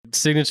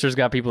signatures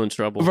got people in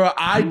trouble. Bro,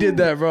 I did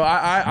that, bro.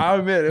 I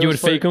admit it. You would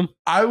fake them?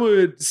 I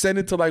would send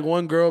it to like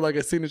one girl, like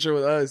a signature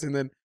with us, and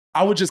then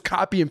I would just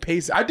copy and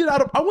paste it.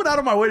 I went out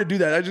of my way to do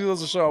that. I just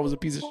goes to show I was a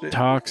piece of shit.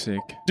 Toxic.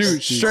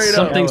 Dude, straight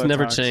Some up. things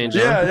never change.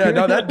 Huh? Yeah,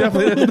 no, that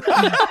definitely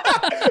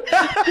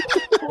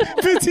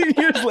 15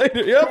 years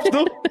later. Yep,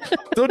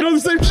 still doing the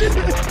same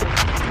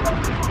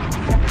shit.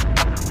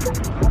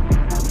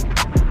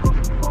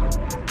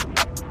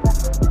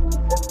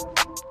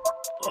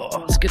 Oh,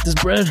 let's get this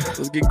bread.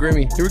 Let's get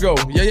grimy. Here we go.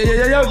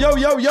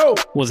 Yo.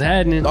 What's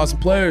happening? Awesome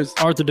players.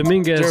 Arthur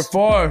Dominguez. Jared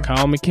Farr.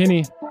 Kyle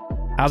McKinney.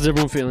 How's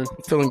everyone feeling?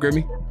 Feeling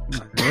grimy.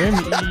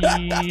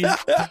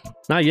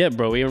 Not yet,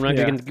 bro. We're not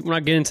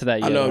getting into that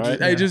yet. I know. All right?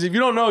 Hey, just if you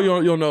don't know,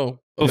 you'll know.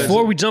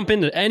 Before we jump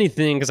into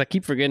anything, because I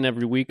keep forgetting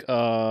every week,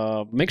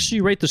 make sure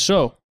you rate the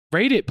show.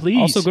 Rate it, please.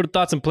 Also, go to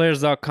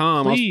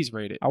thoughtsandplayers.com. Please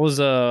rate it. I was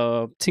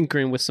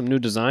tinkering with some new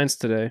designs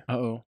today.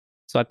 Uh-oh.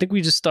 So I think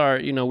we just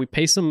start, we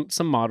pay some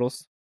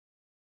models.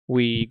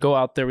 We go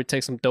out there, we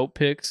take some dope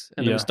pics,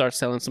 and then we start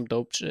selling some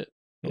dope shit.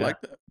 I like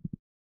that.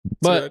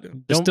 But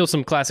there's still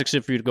some classic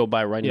shit for you to go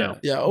buy right now.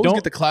 Yeah, always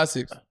get the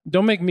classics.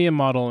 Don't make me a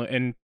model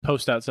and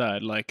post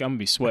outside. Like, I'm going to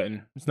be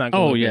sweating. It's not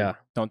going to look good.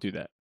 Don't do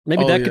that.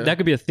 Maybe that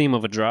could be a theme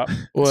of a drop.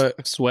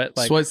 What? Sweat.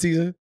 Like, sweat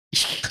season?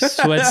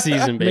 Sweat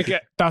season, baby. Make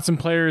it Thoughts and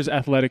Players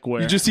athletic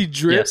wear. You just see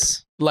drip.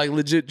 Yes. Like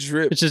legit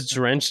drip. It's just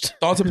drenched.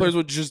 Thoughts and Players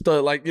with just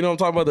like, you know what I'm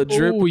talking about? The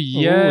drip. Oh,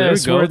 yeah. Where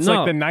it's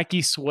like the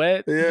Nike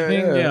sweat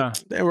thing. Yeah.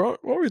 Damn,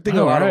 what were we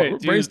thinking about?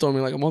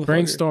 Brainstorming like a motherfucker.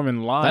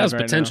 Brainstorming live. That has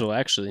potential,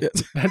 actually. Yeah.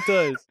 That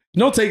does.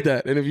 Don't take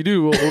that. And if you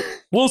do,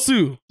 we'll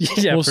sue.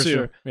 Yeah, we'll for sue.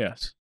 Sure.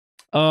 Yes.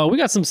 We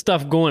got some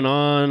stuff going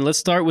on. Let's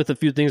start with a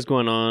few things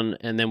going on,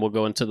 and then we'll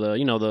go into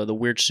the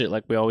weird shit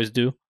like we always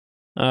do.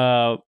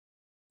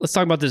 Let's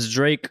talk about this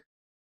Drake.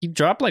 He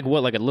dropped like a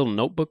little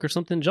notebook or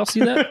something. Did y'all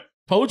see that?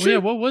 Poetry? Yeah,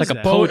 what was like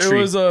that? a poetry.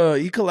 It was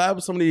he collabed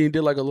with somebody and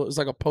did it's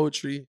like a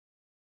poetry.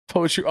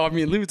 I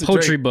mean, leave it to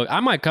poetry Drake. book. I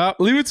might cop.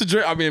 Leave it to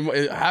Drake. I mean,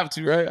 I have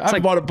to, right? I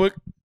haven't bought a book.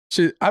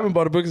 Shit, I haven't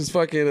bought a book since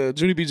fucking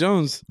Junie B.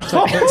 Jones.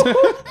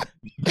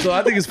 So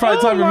I think it's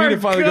probably time for me to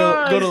finally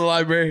go to the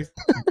library.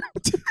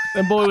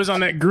 That boy was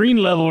on that green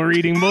level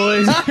reading,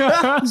 boys.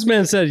 This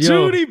man said,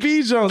 "Yo, Junie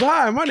B. Jones.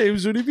 Hi, my name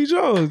is Junie B.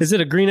 Jones." Is it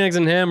a green eggs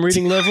and ham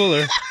reading level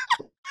or?"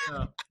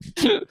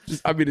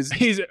 I mean,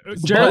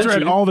 Jared's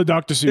read all the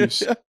Dr.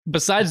 Seuss.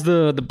 Besides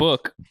the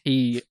book,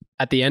 he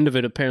at the end of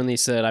it apparently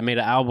said, "I made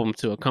an album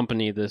to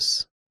accompany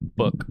this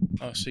book."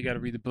 Oh, so you got to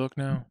read the book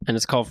now? And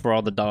it's called For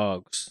All the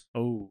Dogs.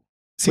 Oh.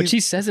 Which he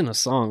says in a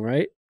song,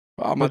 right?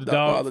 For the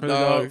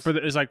dogs.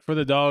 It's like for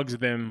the dogs,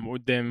 them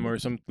or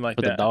something like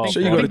for that. The dogs.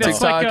 Sure, you go to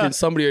TikTok and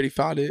somebody already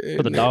found it.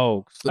 For the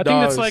dogs. I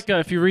think that's like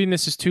if you're reading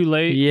This Is Too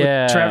Late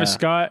with Travis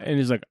Scott, and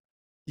he's like,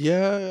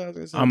 yeah,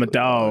 I'm a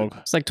dog.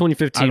 It's like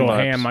 2015 I go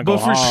vibes. ham, I go but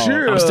for hard.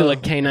 sure, I'm still a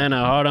canine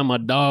at heart. I'm a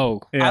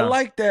dog. Yeah. I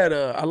like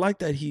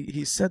that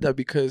he said that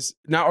because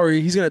now, or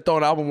he's gonna throw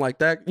an album like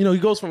that. You know, he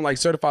goes from like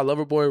Certified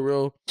Lover Boy,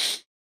 real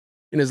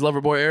in his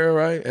Lover Boy era,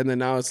 right? And then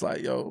now it's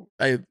like, yo,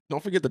 hey,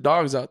 don't forget the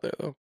dogs out there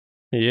though.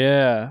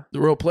 Yeah, the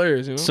real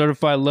players, you know.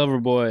 Certified Lover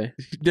Boy.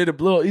 He did a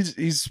little.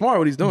 He's smart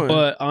what he's doing.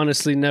 But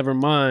honestly, never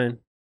mind.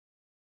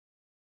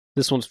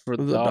 This one's for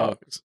the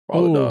dogs.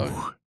 All the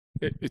dogs.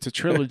 It's a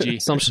trilogy.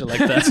 Some shit like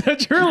that. It's a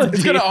trilogy.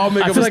 It's gonna all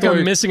make I up feel a like story.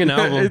 I'm missing an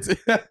album.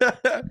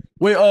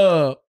 Wait,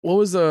 what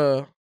was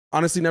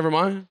Honestly Never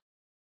Mind?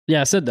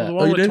 Yeah, I said that. The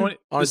one you with did? 20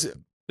 Honestly,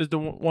 Is the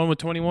one with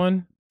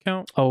 21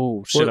 count?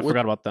 Oh shit, I What-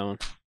 forgot about that one.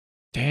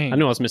 Dang. I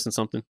knew I was missing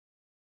something.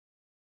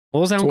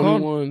 What was that one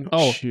called? 21.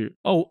 Oh, shoot.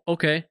 oh,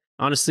 okay.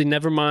 Honestly,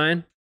 never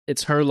mind.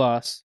 It's her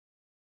loss.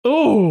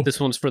 Oh, This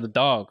one's for the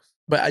dogs.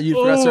 But you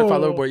forgot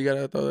Certified Lover Boy. You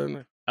gotta throw that in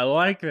there. I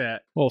like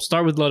that. Well,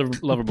 start with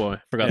Lover Boy.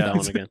 Forgot Yeah. that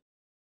one again.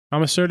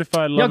 I'm a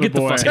certified Y'all lover get the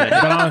boy. fuck But out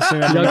of here. honestly,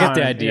 never Y'all get mind.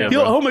 the idea, Yeah,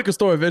 bro. He'll make a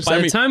story eventually.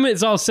 By the time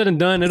it's all said and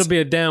done, it'll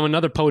be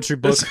another poetry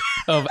book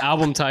of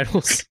album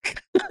titles.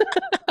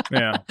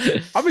 yeah.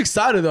 I'm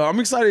excited though. I'm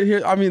excited to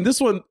hear. I mean, this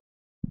one.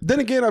 Then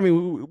again, I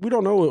mean, we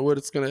don't know what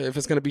it's gonna if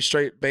it's gonna be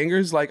straight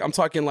bangers. Like I'm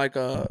talking like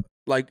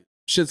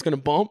shit's gonna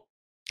bump.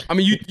 I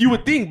mean, you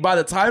would think by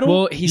the title.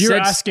 Well, You're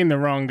asking the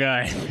wrong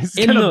guy. It's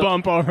In gonna the-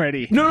 bump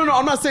already. No.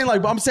 I'm not saying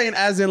like, but I'm saying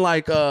as in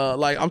like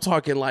I'm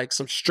talking like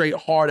some straight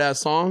hard ass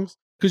songs.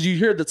 Because you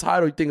hear the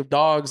title, you think of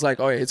dogs. Like,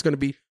 oh yeah, it's gonna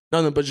be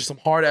nothing but just some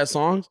hard ass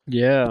songs.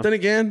 Yeah, But then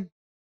again,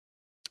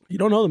 you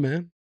don't know them,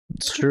 man.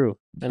 it's true.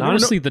 And never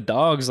honestly, the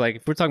dogs, like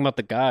if we're talking about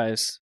the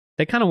guys,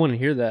 they kind of want to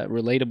hear that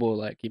relatable,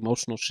 like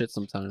emotional shit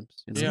sometimes.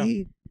 You know? Yeah.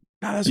 See?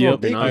 Nah, that's Yep, what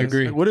I'm thinking. I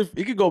agree. Like, what if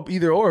it could go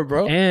either or,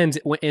 bro? And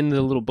in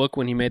the little book,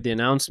 when he made the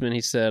announcement,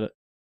 he said,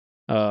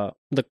 the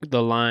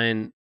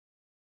line,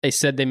 they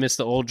said they missed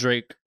the old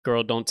Drake,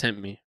 girl, don't tempt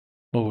me.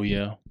 Oh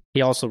yeah.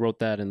 He also wrote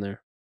that in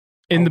there,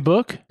 In the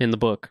book? in the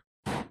book.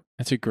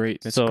 That's a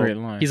great So great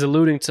line. He's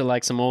alluding to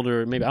like some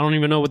older, maybe, I don't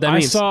even know what that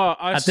means.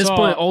 At this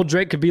point, old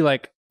Drake could be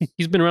like,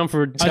 he's been around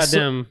for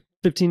goddamn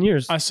 15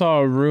 years. I saw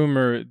a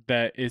rumor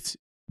that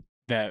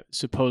that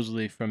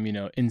supposedly from,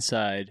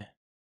 inside,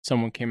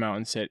 someone came out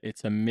and said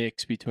it's a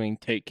mix between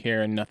Take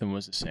Care and Nothing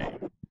Was the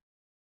Same.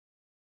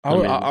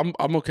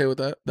 I'm okay with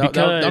that.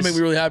 That made me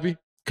really happy.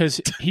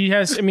 Because he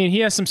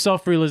has some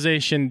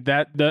self-realization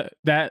that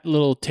that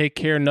little "Take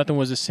Care, Nothing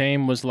Was the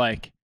Same" was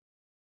like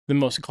the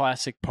most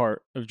classic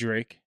part of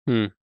Drake,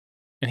 and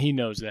he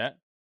knows that.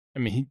 I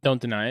mean, he don't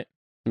deny it.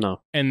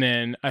 No. And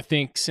then I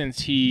think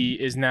since he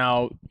is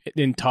now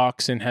in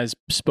talks and has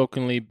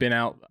spokenly been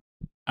out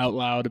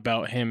loud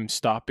about him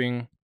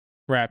stopping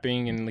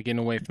rapping and getting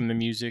away from the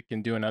music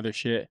and doing other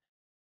shit,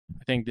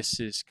 I think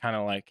this is kind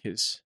of like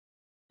his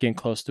getting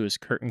close to his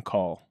curtain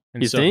call.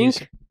 And you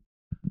think?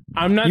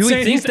 I'm not you saying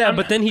would think that,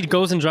 but then he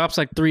goes and drops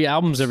like 3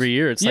 albums every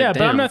year. It's yeah, like,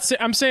 but damn.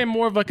 I'm saying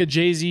more of like a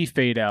Jay-Z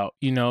fade out.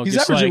 You know, he's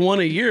just averaging like, 1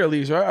 a year at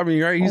least, right? I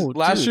mean, right?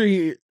 Last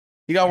year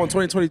he got one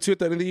 2022 at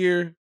the end of the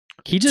year.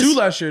 He just 2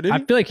 last year, didn't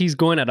he? I feel like he's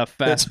going at a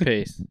fast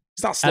pace.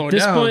 He's not slowing at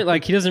this down. point.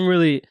 Like he doesn't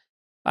really.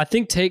 I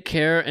think "Take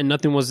Care" and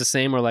 "Nothing Was the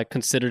Same" are like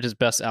considered his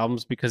best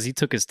albums because he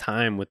took his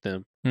time with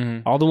them.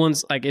 mm-hmm. All the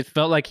ones like it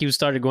felt like he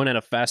started going at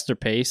a faster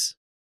pace.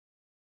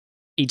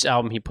 Each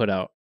album he put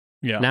out.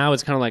 Yeah. Now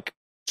it's kind of like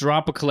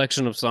drop a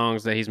collection of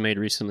songs that he's made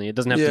recently. It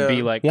doesn't have to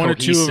be like one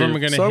cohesive. or two of them are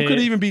gonna Some hit. could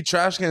even be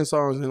trash can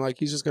songs, and like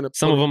he's just gonna.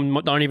 Some of them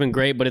aren't even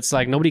great, but it's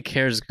like nobody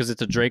cares because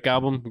it's a Drake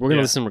album. We're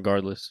gonna listen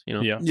regardless. You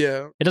know.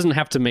 Yeah. It doesn't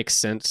have to make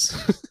sense.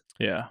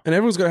 Yeah. And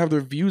everyone's gonna have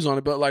their views on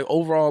it, but like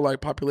overall,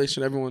 like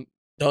population, everyone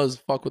does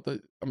fuck with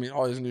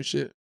all his new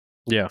shit.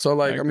 Yeah. So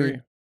like, I agree.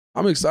 mean,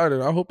 I'm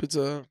excited. I hope it's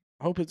a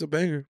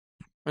banger.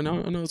 I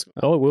know it's.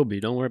 Oh, it will be.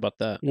 Don't worry about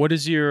that. What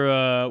is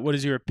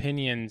your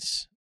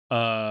opinions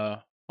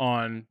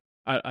on?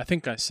 I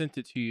think I sent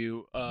it to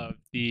you.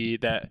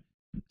 That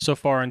so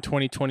far in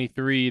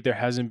 2023 there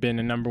hasn't been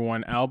a number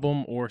 1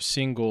 album or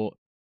single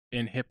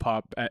in hip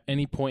hop at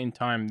any point in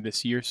time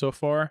this year so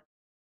far,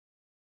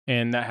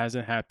 and that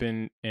hasn't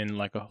happened in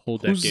like a whole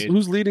decade.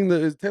 Who's leading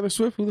is Taylor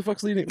Swift? Who the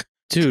fuck's leading?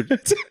 Dude,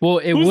 well,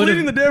 it Who's would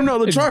leading the damn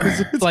the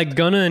charts? like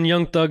Gunna and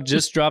Young Thug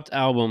just dropped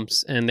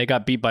albums and they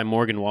got beat by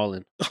Morgan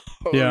Wallen.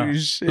 Yeah.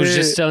 Shit. Who's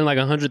just selling like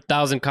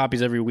 100,000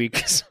 copies every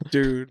week.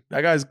 Dude, that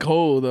guy's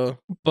cold though.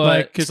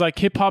 But because like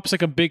hip hop's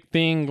like a big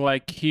thing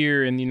like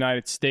here in the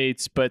United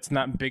States, but it's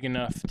not big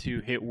enough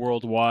to hit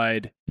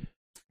worldwide.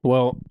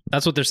 well,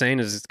 that's what they're saying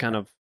is it's kind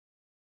of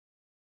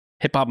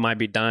hip hop might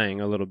be dying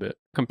a little bit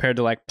compared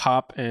to like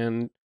pop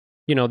and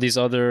these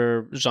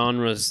other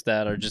genres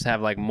that are just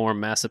have like more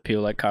mass appeal,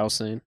 like Kyle's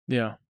saying.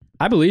 Yeah.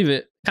 I believe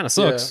it. Kind of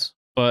sucks,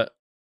 but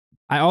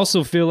I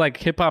also feel like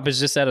hip hop is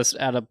just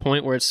at a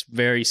point where it's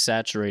very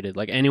saturated.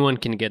 Like anyone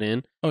can get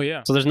in. Oh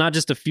yeah. So there's not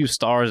just a few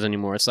stars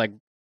anymore. It's like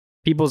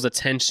people's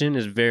attention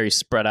is very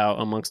spread out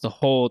amongst a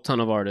whole ton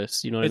of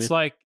artists. You know what I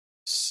mean?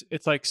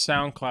 It's like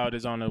SoundCloud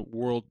is on a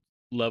world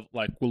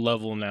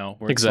level now.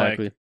 Where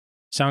Exactly.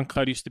 It's like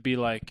SoundCloud used to be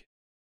like,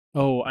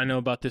 oh, I know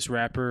about this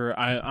rapper.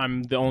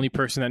 I'm the only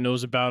person that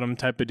knows about him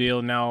type of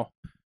deal. Now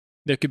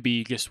there could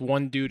be just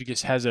one dude who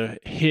just has a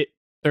hit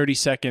 30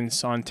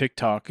 seconds on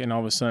TikTok, and all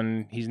of a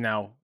sudden he's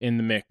now in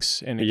the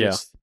mix. And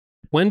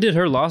When did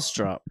Her Loss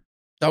drop?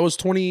 That was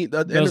 20.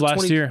 That was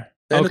last year.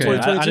 Okay,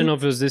 I didn't know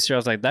if it was this year. I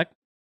was like that.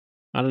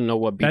 I don't know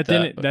what beat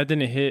that. That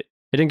didn't hit.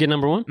 It didn't get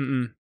number 1.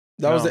 Mm-mm.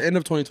 That was the end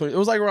of 2020. It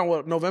was like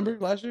around November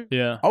last year.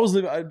 Yeah. I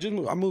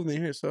moved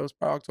in here, so it was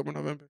probably October,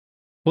 November.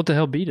 What the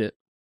hell beat it?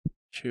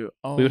 Shoot.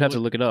 We would have to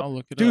look it up. I'll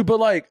look it Dude, up. but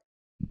like,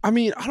 I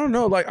mean, I don't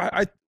know. Like,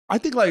 I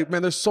think like,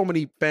 man, there's so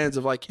many fans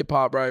of like hip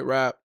hop, right,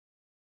 rap.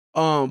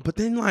 But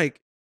then like,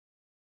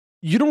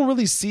 you don't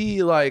really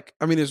see like,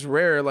 I mean, it's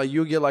rare. Like,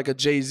 you'll get like a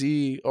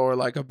Jay-Z or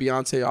like a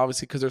Beyonce,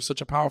 obviously, because they're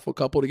such a powerful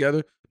couple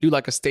together. Do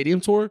like a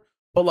stadium tour,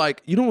 but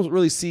like, you don't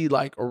really see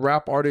like a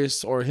rap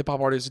artist or hip hop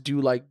artist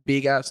do like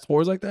big ass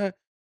tours like that.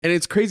 And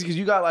it's crazy because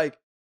you got like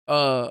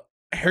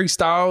Harry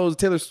Styles,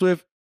 Taylor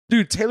Swift.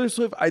 Dude, Taylor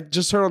Swift, I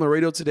just heard on the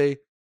radio today.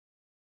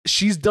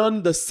 She's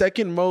done the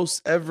second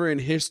most ever in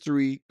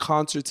history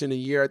concerts in a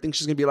year. I think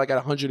she's gonna be like at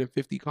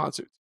 150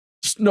 concerts.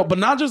 No, but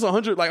not just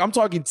 100. Like I'm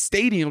talking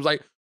stadiums,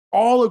 like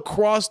all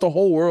across the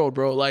whole world,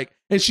 bro. Like,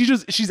 and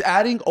she's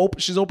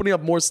opening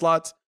up more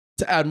slots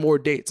to add more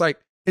dates. Like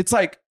it's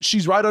like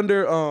she's right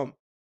under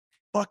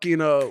fucking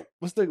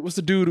what's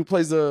the dude who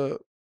plays the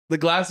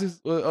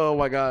glasses? Oh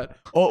my god.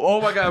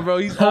 Oh my god, bro.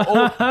 He's it's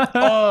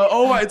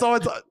always.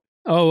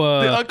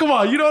 Come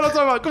on, you know what I'm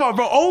talking about. Come on,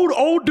 bro.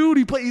 Old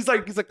dude. He's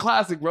a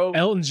classic, bro.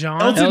 Elton John.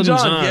 Elton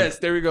John. Yes,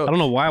 there we go. I don't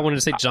know why I wanted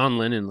to say John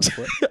Lennon. Like,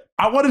 what?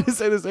 I wanted to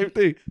say the same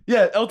thing.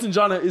 Yeah, Elton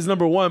John is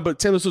number 1, but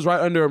Taylor Swift's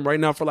right under him right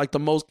now for like the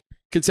most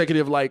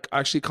consecutive like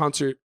actually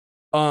concert.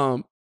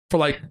 For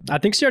like, I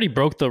think she already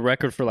broke the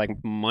record for like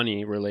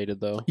money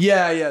related though.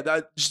 Yeah.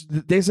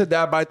 They said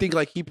that, but I think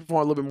like he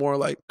performed a little bit more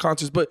like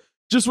concerts. But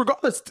just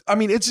regardless, I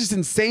mean, it's just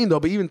insane though.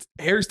 But even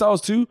Harry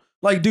Styles too.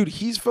 Like, dude,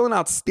 he's filling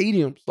out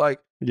stadiums.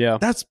 Like. Yeah,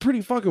 that's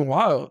pretty fucking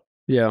wild.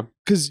 Yeah,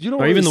 because you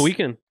don't. Or even The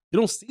Weeknd. You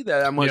don't see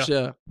that much.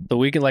 Yeah. The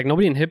Weeknd, like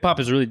nobody in hip hop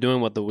is really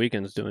doing what The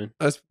Weeknd's doing.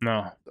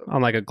 No,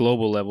 on like a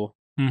global level.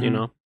 Mm-hmm. You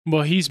know.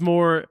 Well, he's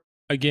more.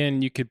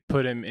 Again, you could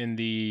put him in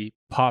the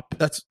pop.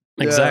 That's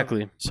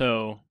exactly.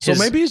 So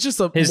maybe it's just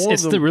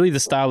really the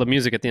style of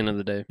music at the end of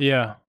the day.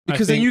 Yeah,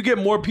 because then you get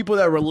more people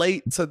that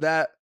relate to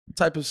that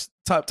type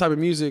of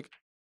music.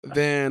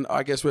 than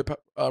I guess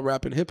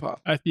rap and hip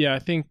hop. I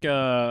think,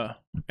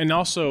 and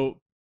also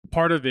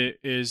part of it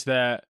is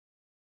that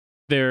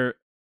the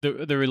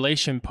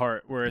relation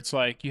part where it's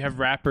like you have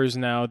rappers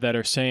now that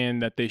are saying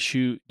that they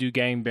do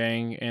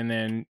gangbang, and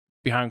then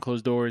behind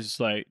closed doors, it's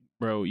like,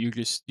 bro, you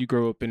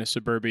grow up in a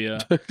suburbia,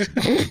 type of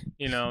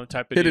Hidden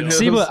deal. Hills.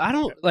 See, but I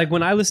don't like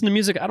when I listen to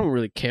music. I don't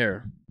really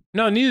care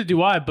No, neither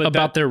do I. But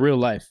about their real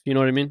life. You know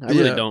what I mean? I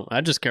really Yeah. don't.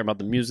 I just care about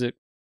the music,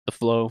 the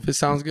flow. If it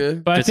sounds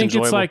good. But I It's think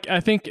enjoyable. it's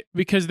like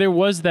because there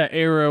was that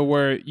era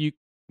where you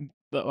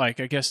I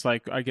guess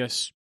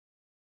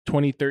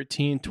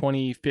 2013,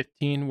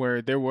 2015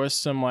 where there was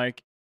some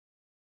like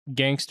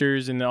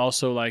gangsters and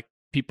also like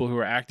people who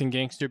were acting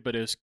gangster, but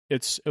it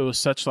was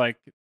such like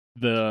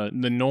the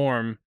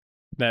norm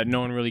that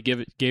no one really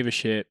gave a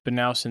shit. But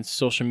now since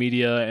social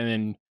media and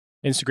then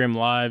Instagram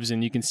lives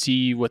and you can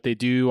see what they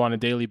do on a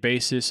daily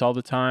basis all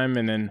the time,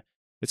 and then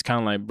it's kind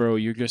of like, bro,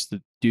 you're just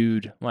a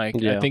dude. Like,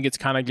 Yeah. I think it's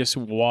kind of just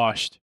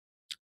washed.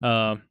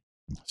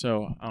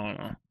 So I don't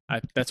know.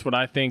 That's what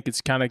I think.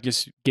 It's kind of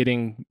just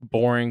getting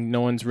boring.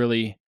 No one's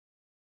really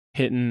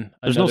hitting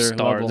There's no another stars.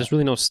 level. There's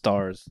really no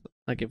stars.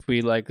 Like if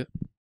we like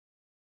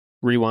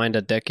rewind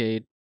a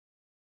decade,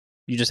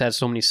 you just had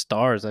so many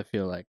stars. I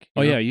feel like.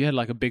 Oh you know? yeah, you had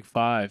like a big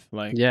five.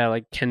 Like Yeah,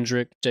 like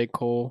Kendrick, J.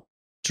 Cole,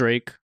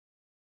 Drake,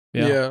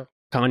 yeah.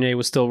 Kanye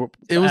was still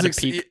It was at a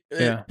peak.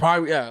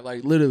 probably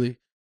like literally.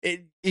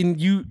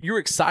 You're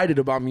excited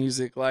about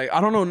music. Like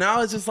I don't know.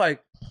 Now it's just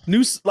like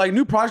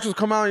new projects will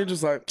come out and you're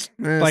just like,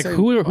 man, Like same-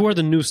 who are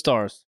the new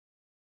stars?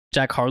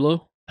 Jack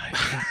Harlow,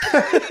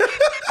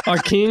 our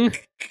king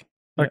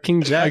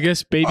Jack. I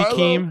guess Baby Arlo.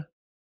 Keem.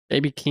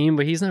 Baby Keem,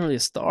 but he's not really a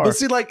star. But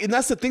see, like, and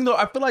that's the thing though.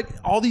 I feel like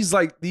all these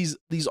like these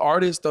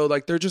artists though,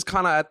 like they're just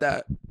kind of at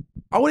that.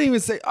 I wouldn't even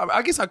say.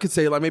 I guess I could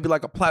say like maybe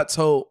like a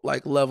plateau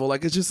like level.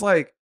 Like it's just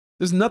like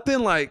there's nothing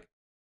like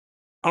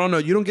I don't know.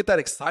 You don't get that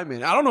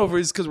excitement. I don't know if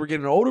it's because we're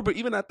getting older, but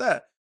even at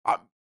that,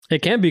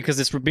 It can be because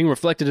it's being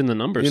reflected in the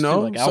numbers, you know,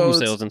 too, like album So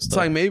sales and It's stuff.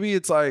 like maybe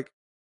it's like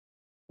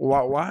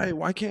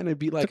why can't it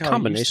be like It's a how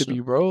it used to combination. be,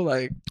 bro?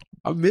 Like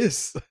I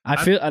miss. I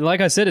feel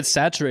like I said, it's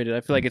saturated. I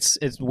feel like it's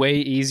way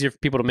easier for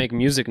people to make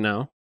music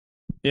now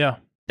Yeah.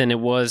 than it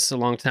was a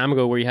long time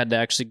ago, where you had to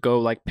actually go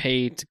like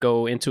pay to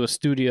go into a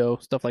studio,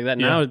 stuff like that.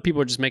 Yeah. Now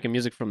people are just making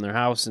music from their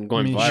house and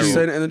going I mean, viral. Just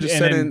send, and then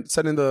just And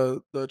sending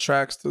the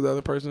tracks to the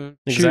other person.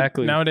 Shoot,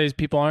 Exactly. nowadays,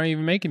 people aren't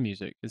even making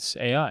music. It's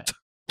AI.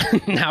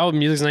 Now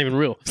music's not even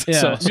real.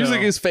 Yeah. So,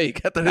 Music is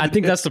fake. At the end I of the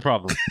think day. that's the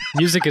problem.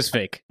 Music is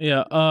fake.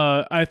 Yeah.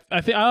 I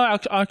think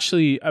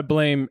I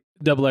blame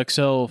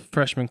XXL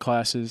freshman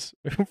classes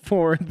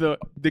for the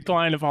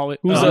decline of Hollywood.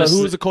 Who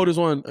Honestly. was the coldest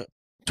one?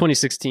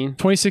 2016.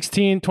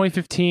 2016,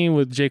 2015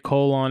 with J.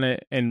 Cole on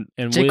it and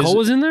J. Wiz. Cole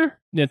was in there?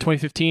 Yeah,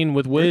 2015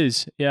 with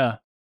Wiz. Yeah.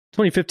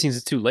 2015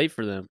 is too late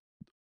for them.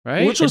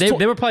 Right? Which was They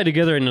were probably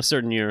together in a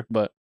certain year,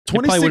 but it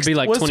probably would be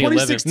like was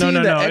 2011. 2016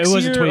 No, the it X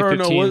wasn't year, or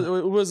 2015. No,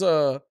 it was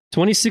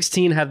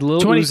 2016 had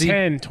Lil Uzi,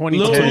 2010.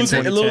 Lil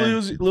 2010.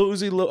 Uzi, Lil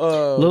Uzi,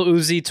 Lil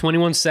Uzi,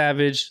 21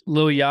 Savage,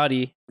 Lil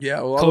Yachty,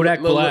 yeah, well,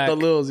 Kodak Lil, Black. the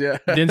Lils, yeah.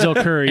 Denzel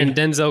Curry. and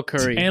Denzel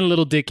Curry. And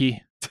Little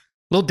Dicky.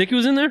 Lil Dicky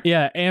was in there?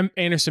 Yeah, and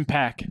Anderson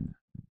 .Paak.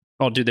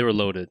 Oh, dude, they were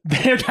loaded.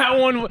 That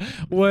one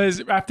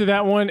was after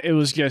that one. It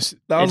was just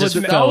That It was just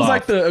like, that fell was off.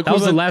 like the That was the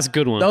equivalent. last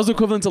good one. That was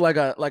equivalent to like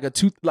a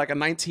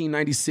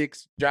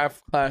 1996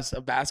 draft class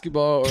of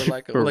basketball, or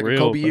like For like real, a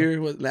Kobe bro.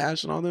 year with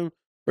Nash and all them,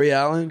 Ray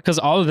Allen. Because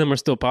all of them are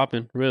still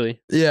popping,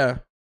 really. Yeah,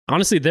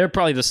 Honestly, they're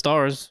probably the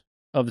stars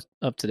of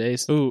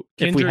today's. ooh.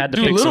 If we had to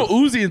dude, pick Little some.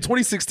 Uzi in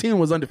 2016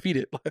 was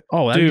undefeated.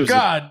 Oh, that Dude, was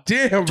God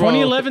damn, bro.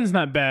 2011's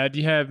not bad.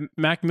 You have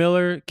Mac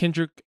Miller,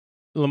 Kendrick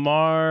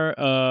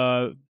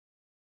Lamar.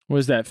 What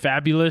is that?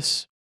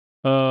 Fabulous.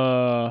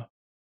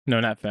 No,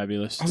 not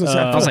Fabulous. I was gonna say,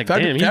 I was like,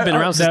 damn, he's been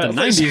around since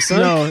the 90s,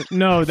 son.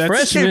 No, that's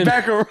Freshman. Came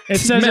back around. It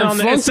says it Man on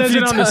the, it flunked a says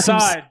few it on the times.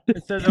 side.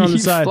 It says it on the He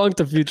side. flunked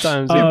a few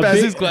times. Uh, dude. Pass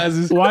big- his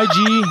classes.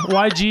 YG.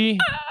 YG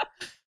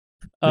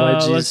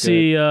is Let's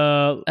see.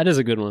 That is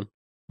a good one.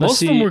 Let's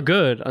Most of them see. were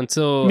good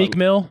until Meek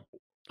Mill.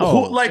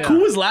 Oh, who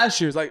was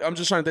last year's? Like, I'm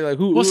just trying to think. Like,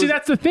 who? Well, see,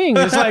 that's the thing.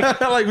 It's like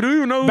like, do you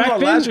even know who back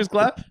was then- last year's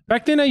class?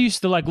 back then I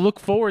used to like look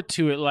forward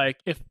to it, like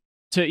if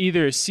to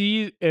either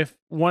see if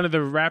one of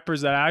the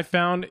rappers that I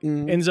found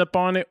Mhm. ends up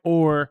on it,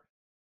 or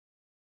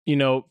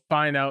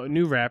find out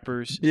new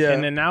rappers. Yeah.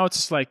 And then now it's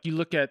just like you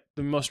look at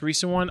the most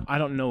recent one, I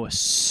don't know a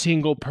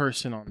single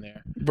person on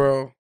there.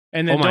 Bro.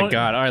 And Oh then my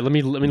god! All right, let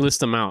me list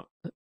them out.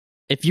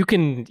 If you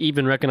can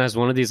even recognize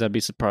one of these, I'd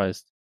be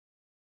surprised.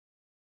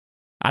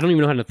 I don't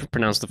even know how to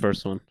pronounce the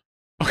first one.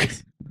 Okay.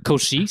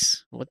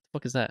 Cochise? What the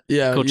fuck is that?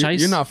 Yeah,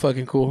 Cochise? you're not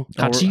fucking cool.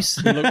 Cochise?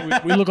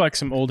 we look like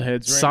some old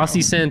heads right Saucy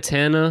now.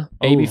 Santana,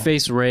 Oh.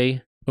 Babyface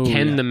Ray, Oh,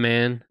 Ken yeah. the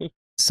Man,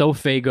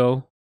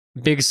 Sofago,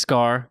 Big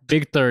Scar,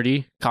 Big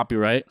 30,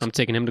 copyright. I'm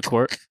taking him to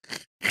court.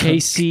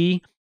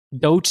 KC,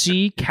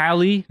 Doechii,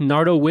 Cali,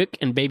 Nardo Wick,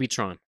 and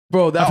Babytron.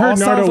 Bro, that I've all heard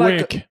sounds Nardo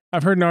like Wick.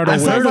 I've heard Nardo That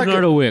I've Wick. sounds heard of like a-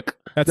 Nardo Wick.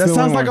 That's that the sounds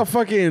only like a one.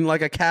 fucking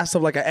like a cast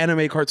of like an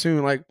anime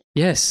cartoon. Like,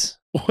 Yes.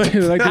 Like How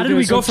they're did doing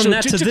we go some from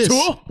that to this?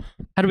 tool?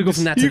 How do we go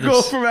from that to you this?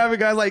 go from having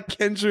guys like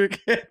Kendrick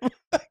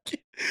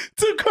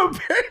to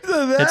compare to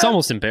that. It's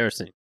almost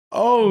embarrassing.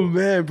 Oh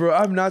man, bro,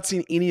 I've not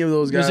seen any of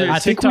those guys. Those are I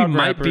think we TikTok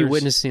might be rappers.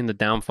 witnessing the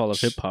downfall of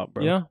hip hop,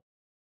 bro. Yeah,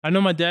 I know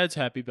my dad's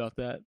happy about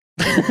that.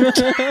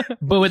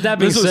 But with that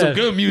being This is some said,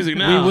 good music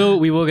now.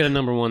 we will get a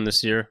number one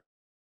this year,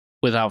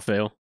 without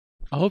fail.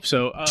 I hope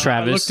so.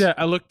 Travis.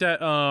 I looked at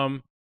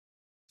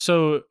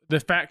so the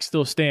fact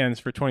still stands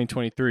for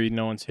 2023.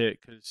 No one's hit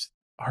because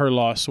her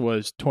loss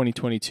was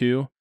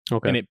 2022,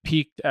 Okay. and it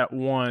peaked at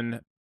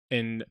 1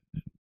 in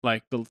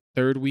like the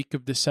third week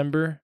of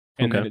December,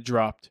 and then Okay. it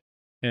dropped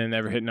and it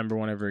never hit number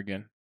 1 ever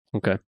again.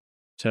 Okay.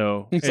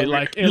 So It's it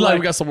like, like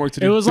we got some work to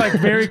do. it was like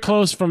very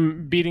close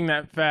from beating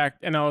that fact,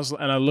 and I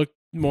looked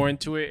more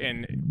into it,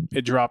 and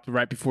it dropped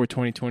right before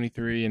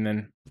 2023, and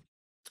then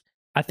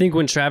I think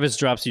when Travis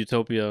drops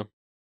Utopia,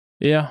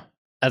 yeah,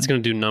 that's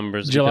gonna do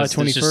numbers. July because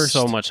there's just 21st.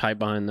 so much hype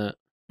behind that.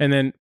 and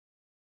then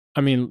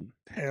I mean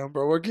Damn,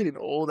 bro, we're getting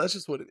old. That's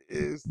just what it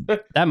is.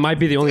 That might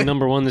be the only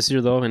number one this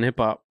year, though, in hip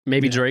hop.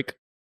 Maybe Yeah. Drake,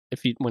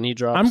 when he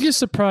drops. I'm just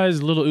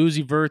surprised Little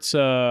Uzi Vert's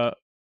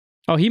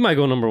Oh, he might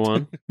go number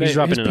one. He's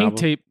dropping his an pink album.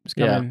 tape is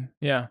coming.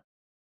 Yeah.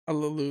 I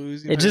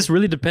lose. It just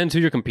really depends who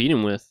you're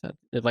competing with.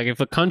 If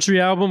a country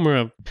album or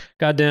a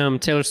goddamn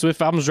Taylor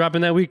Swift album's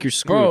dropping that week, you're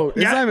screwed. bro.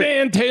 It's not even,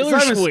 Goddamn Taylor it's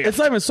not even, Swift. it's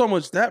not even so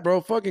much that, bro.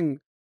 Fucking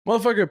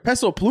motherfucker,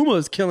 Peso Pluma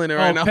is killing it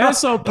right now.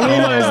 Peso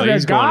Pluma Oh, is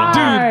he's the going on.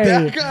 guy. Dude,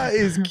 that guy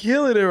is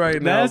killing it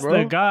right now, That's bro.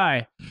 the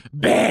guy.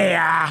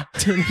 Bam!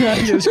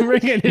 Just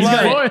ringing his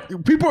Like, voice.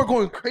 people are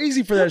going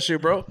crazy for that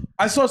shit, bro.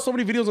 I saw so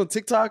many videos on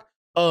TikTok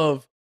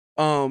of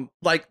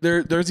like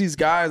there's these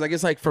guys, I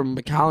guess like from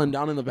McAllen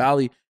down in the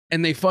valley,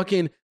 and they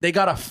found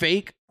a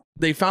fake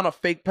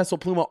Peso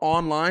Pluma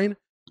online,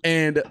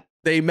 and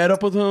they met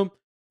up with him.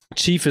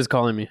 Chief is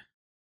calling me.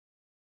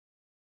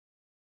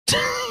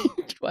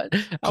 What?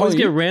 I always you?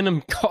 get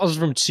random calls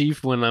from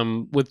Chief when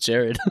I'm with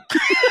Jared.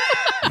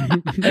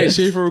 Hey,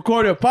 Schaefer,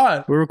 record a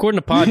pod. We're recording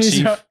a pod, he's,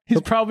 Chief.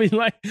 he's probably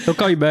like He'll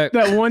call you back.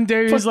 that one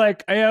day he was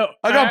like, hey,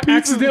 I got pizzas.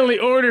 accidentally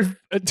ordered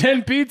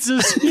 10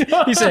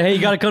 pizzas. He said, "Hey,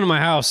 you got to come to my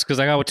house because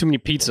I got too many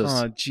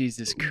pizzas." Oh,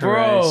 Jesus Christ.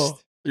 Bro,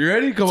 you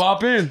ready? Come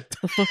hop in. What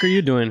the fuck are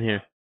you doing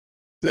here?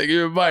 Take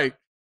your bike.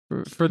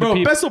 For the Bro,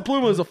 people. Peso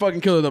Pluma is a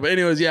fucking killer though. But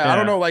anyways, yeah, I Yeah.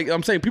 don't know. Like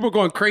I'm saying, people are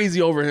going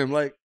crazy over him.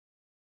 Like,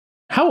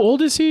 How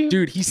old is he?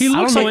 dude, he I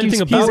looks don't know like anything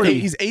he's about 40. him.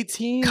 he's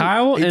 18.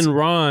 Kyle 18. and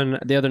Ron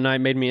the other night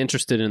made me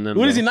interested in them.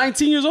 What is though. he?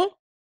 19 years old?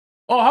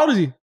 Oh, how old is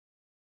he?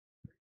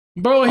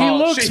 Bro, he Oh,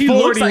 looks shit, he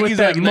 40 looks like with he's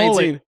that like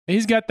mullet. 19.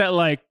 He's got that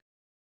like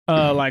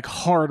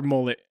hard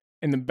mullet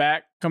in the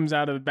back, comes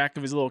out of the back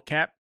of his little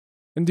cap.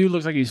 And dude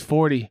looks like he's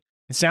 40.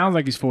 It sounds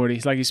like he's 40.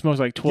 It's like he smokes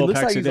like He 12 looks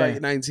packs like a he's day.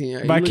 like 19.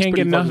 Yeah, he But I looks can't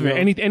get pretty enough of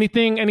fucking it.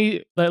 young.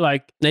 Any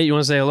like Nate, you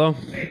want to say hello?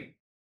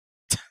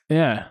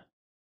 yeah.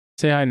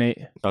 Say hi, Nate.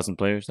 Thousand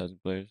players.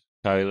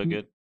 How you look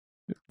good?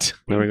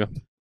 There we go.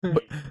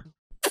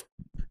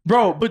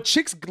 Bro, but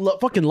chicks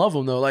fucking love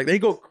him though. Like they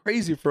go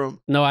crazy for him.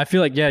 No, I feel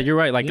like you're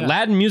right. Like Yeah.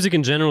 Latin music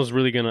in general is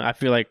really gonna. I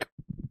feel like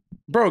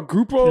Bro,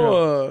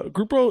 Grupo,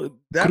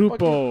 that fucking,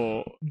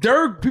 Grupo.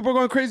 Dirk, people are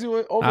going crazy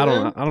with over I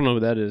him. don't know who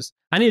that is.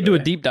 I need to do a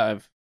deep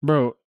dive.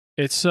 Bro,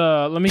 it's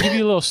let me give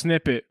you a little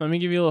snippet. Let me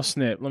give you a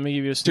snip.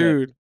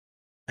 Dude,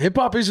 hip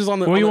hop is just on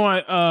the. What on do you the-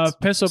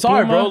 want? Peso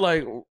Sorry, Pluma? bro.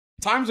 Like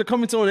times are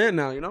coming to an end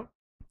now. You know.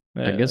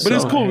 I guess But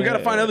it's so. cool. We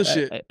gotta find other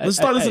shit. Let's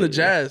start listening to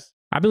jazz.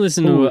 I've been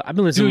listening Ooh. to. I've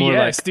been listening Dude, more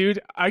yes, like. dude.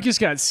 I just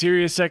got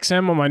Sirius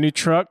XM on my new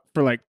truck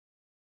for like,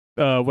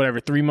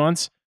 3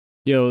 months.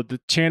 Yo, the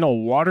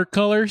channel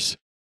Watercolors.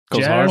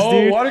 Goes Jazz, hard. Oh,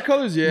 dude.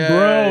 watercolors, yeah,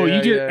 Bro, yeah,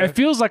 you just yeah. it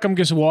feels like I'm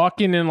just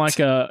walking in like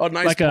a A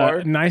nice like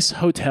part. a nice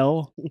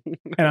hotel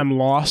and I'm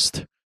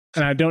lost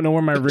and I don't know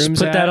where my room's Just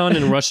put at. that on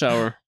in rush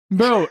hour.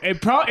 Bro,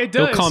 it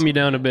It'll does. calm you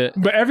down a bit.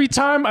 But every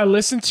time I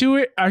listen to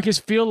it, I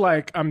just feel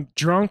like I'm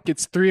drunk.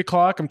 It's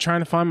 3:00. I'm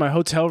trying to find my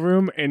hotel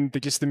room, and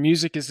the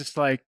music is just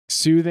like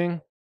soothing.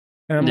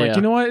 And I'm Yeah. like,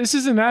 you know what? This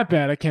isn't that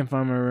bad. I can't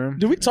find my room.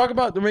 Did we talk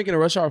about they're making a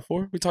Rush Hour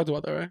 4? We talked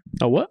about that, right?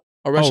 Oh what?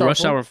 A Rush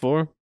 4? Hour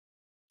 4.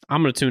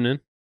 I'm gonna tune in.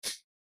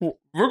 Well,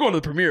 we're going to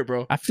the premiere,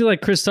 bro. I feel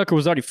like Chris Tucker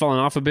was already falling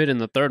off a bit in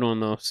the third one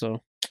though.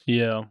 So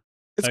Yeah.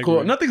 It's I cool.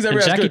 agree. Nothing's ever and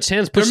as Jackie good.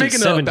 Chan's They're pushing making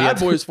a 70. Bad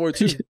Boys 4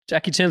 too.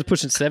 Jackie Chan's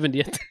pushing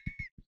 70.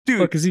 Dude,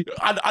 Fuck is he?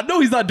 I know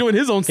he's not doing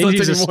his own stunts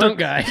He's a anymore. stunt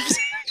guy.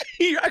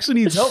 He actually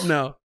needs help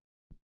now.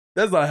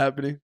 That's not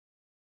happening.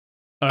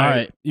 All All right.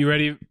 right. You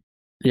ready?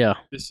 Yeah.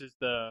 This is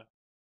the.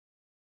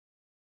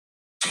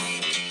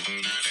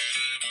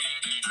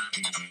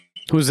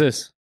 Who's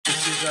this?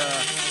 This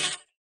is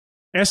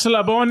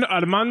Eslabon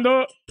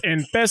Armando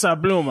en Pesa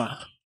Pluma.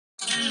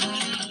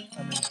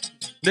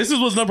 This is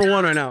what's number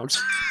one right now.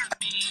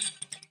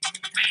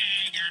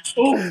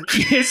 Oh,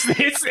 it's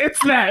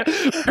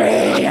that.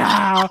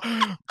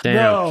 Bam. Damn.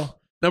 Bro,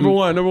 Number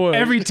one.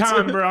 every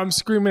time, bro, I'm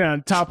screaming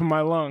on top of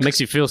my lungs. Makes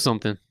you feel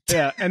something.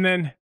 Yeah, and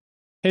then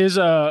his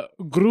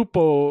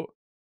Grupo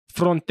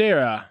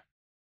Frontera.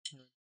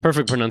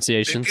 Perfect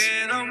pronunciations.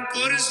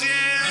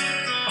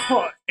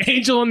 Oh,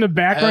 Angel in the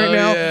back right Hell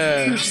now.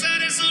 yeah.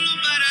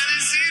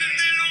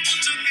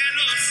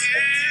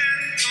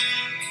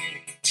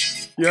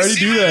 You already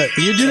do that.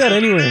 You do that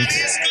anyway.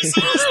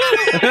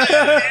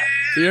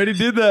 You already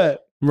did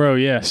that. Bro,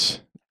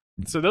 yes.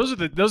 So those are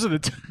the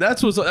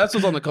That's what's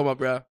on the come up,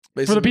 bro.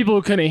 Basically. for the people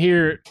who couldn't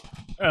hear.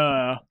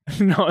 No.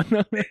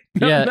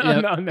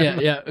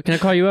 Yeah. Can I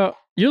call you out?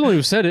 You're the one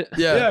who said it.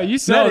 Yeah, Yeah, you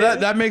said no, it.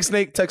 that makes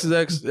Nate Texas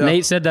X. Yeah.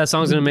 Nate said that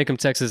song's gonna make him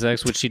Texas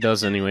X, which he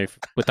does anyway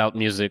without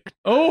music.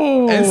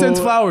 Oh, And sends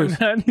flowers.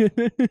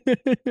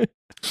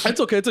 It's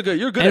okay. It's okay.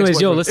 You're a good. Anyways,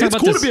 ex-boyfriend. let's talk it's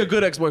about cool this. to be a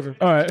good ex-boyfriend.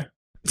 All right.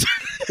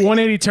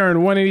 180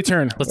 turn.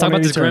 Let's talk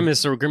about this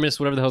Grimace or Grimace,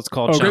 whatever the hell it's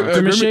called. Oh, challenge.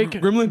 Grimace shake?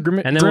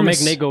 Gremlin. And then we'll make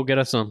Grimace. Nate go get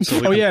us some. So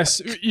we Oh can-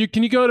 yes,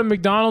 can you go to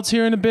McDonald's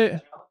here in a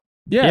bit?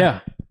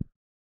 yeah.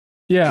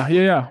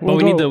 Yeah. But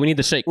we need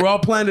the shake. We're all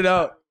planned it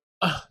out.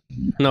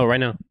 No, right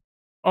now.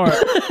 All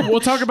right, we'll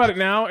talk about it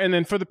now, and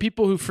then for the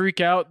people who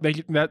freak out,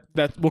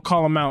 that we'll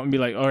call them out and be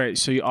like, all right,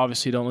 so you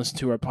obviously don't listen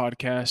to our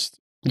podcast.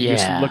 You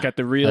just look at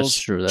the That's reels.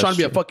 true. That's Trying to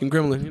be a true. fucking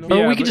gremlin, you know? But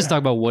Yeah, we can but- just talk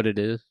about what it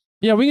is.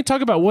 Yeah, we can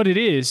talk about what it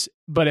is,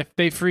 but if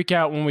they freak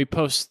out when we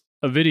post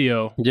a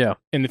video Yeah.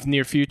 in the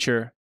near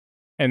future,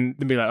 and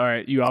they'll be like, all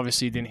right, you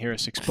obviously didn't hear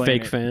us explain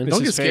Fake it. fans. This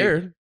Don't get is fake.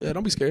 scared. Yeah,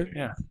 don't be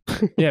scared.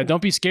 Yeah,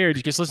 don't be scared.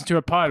 You just listen to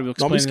our pod. We'll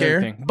Don't be explain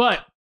scared. everything.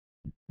 But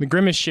the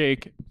Grimace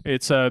Shake,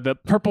 it's the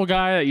purple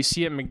guy that you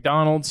see at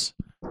McDonald's.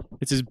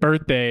 It's his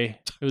birthday.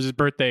 It was his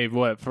birthday,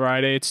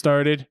 Friday it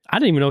started? I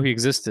didn't even know he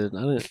existed.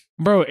 I didn't.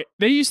 Bro,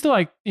 they used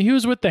to he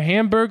was with the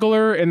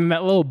Hamburglar and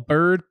that little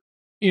bird,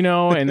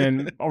 and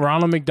then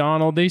Ronald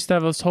McDonald. They used to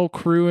have this whole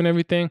crew and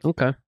everything.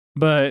 Okay.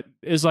 But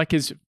it's like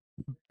his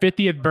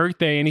 50th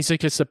birthday, and he's like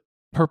just a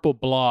purple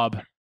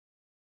blob.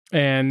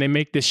 And they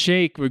make this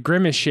shake with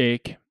Grimace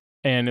Shake,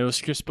 and it was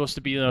just supposed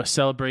to be a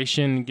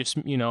celebration, just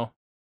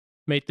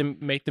make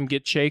them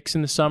get shakes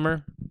in the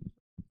summer.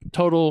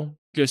 Total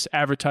just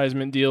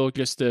advertisement deal,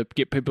 just to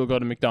get people to go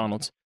to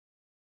McDonald's.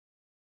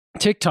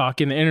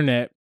 TikTok and the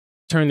internet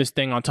turned this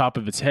thing on top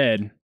of its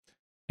head,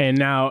 and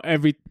now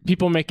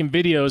people making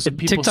videos of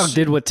people. TikTok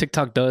did what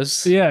TikTok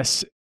does.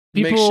 Yes,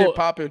 Make shit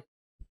popping.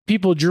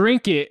 people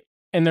drink it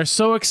and they're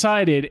so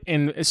excited,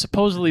 and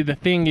supposedly the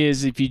thing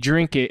is if you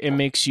drink it, it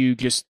makes you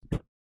just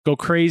go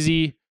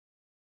crazy.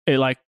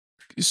 It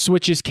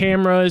switches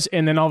cameras,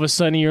 and then all of a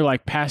sudden you're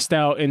passed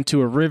out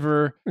into a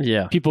river.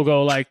 Yeah. People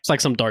go It's like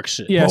some dark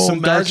shit. yeah, Oh,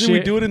 some dark imagine we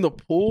shit. do it in the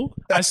pool.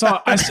 I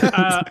saw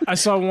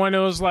one that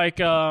was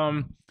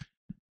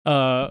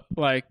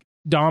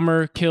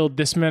Dahmer killed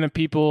this many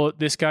people,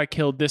 this guy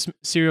killed this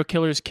serial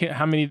killers,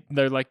 how many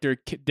their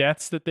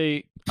deaths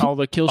that all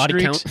the kill Body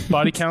streaks,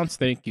 body counts,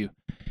 thank you.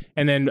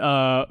 And then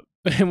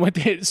and what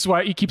they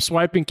swipe, you keep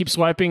swiping,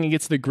 and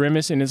gets the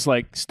Grimace, and it's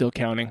still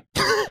counting.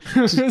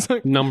 It's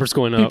like Numbers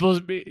going up. people's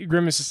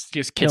Grimace is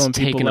just killing It's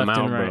people taking them left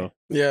out, and right. bro.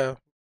 Yeah.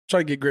 Try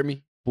to get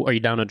Grimmy. Are you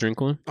down to drink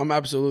one? I'm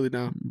absolutely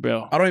down.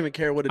 Bro, I don't even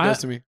care what it does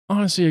to me.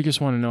 honestly, I just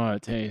want to know how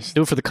it tastes.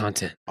 Do it for the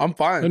content. I'm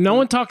fine. But no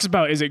one talks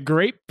about, is it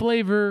grape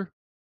flavor?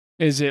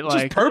 Is it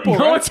Just purple, No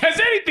right? one says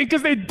anything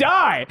because they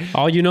die.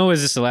 All you know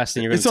is it's the last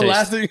thing you're going It's to the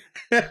taste.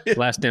 last thing.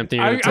 Last damn thing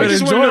I you're going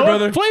just to want to Enjoy know it,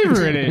 brother. what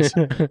flavor it is.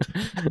 taste.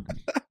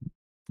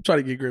 Try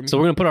to get Grimmy. So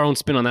we're going to put our own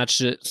spin on that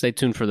shit. Stay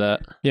tuned for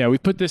that. Yeah, we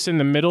put this in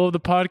the middle of the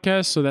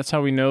podcast, so that's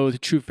how we know the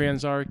true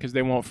fans are, because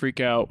they won't freak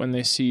out when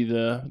they see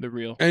the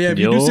reel. And yeah, if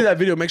you Yo. do see that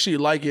video, make sure you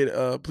like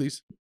it,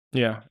 please.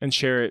 Yeah, and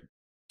share it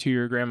to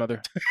your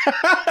grandmother.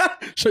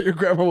 Show your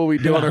grandma what we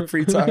do on our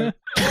free time.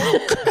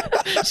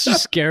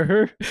 Just scare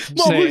her.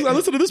 Mom, Say- please, I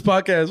listen to this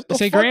podcast. What the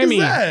Say, fuck Grammy, is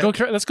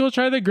that? let's go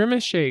try the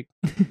Grimace Shake.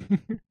 Hey,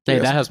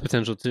 Yes. that has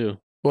potential too.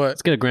 What?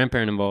 Let's get a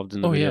grandparent involved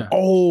in the Oh, video. yeah.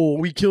 Oh,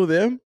 we kill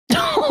them?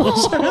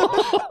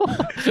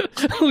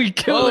 We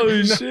kill Holy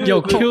it. shit.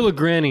 Yo, kill a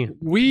granny.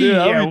 We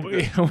Yeah,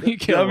 we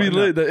kill That'd be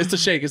one. lit. It's the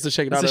shake. It's the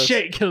shake. It's Not a us.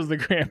 shake kills the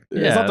gram.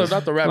 Yeah, Yeah, it's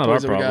not the rap not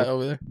boys our that we got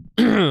over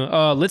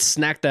Let's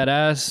snack that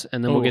ass,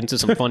 and then we'll Oh. get into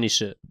some funny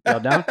shit. Y'all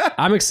down? there.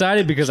 I'm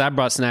excited because I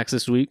brought snacks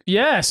this week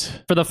Yes.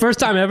 for the first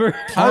time ever.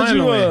 How'd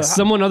you, Finally.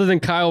 Someone other than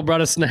Kyle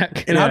brought a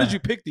snack. And how Yeah. did you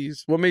pick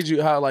these? What made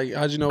you?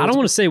 How'd you know? I don't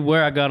want to say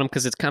where I got them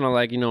because it's kind of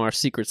like our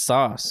secret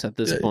sauce at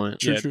this point.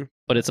 True, Yeah. true.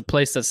 But it's a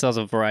place that sells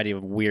a variety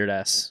of weird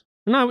ass.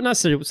 Not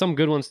necessarily some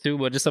good ones too,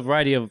 but just a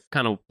variety of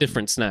kind of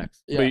different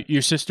snacks. Yeah. But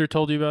your sister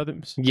told you about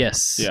them?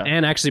 Yes. Yeah.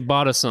 And actually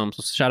bought us some.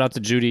 So shout out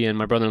to Judy and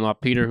my brother-in-law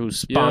Peter who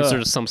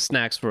sponsored some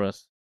snacks for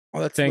us.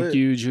 Oh, that's Thank lit.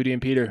 you, Judy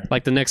and Peter.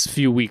 Like the next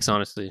few weeks,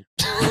 honestly.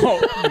 My,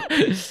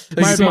 So,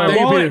 my thank you,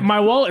 wallet, Peter. my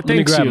wallet Let me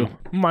thanks grab you. 'em.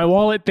 My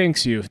wallet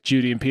thanks you,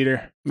 Judy and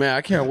Peter. Man,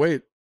 I can't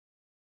wait.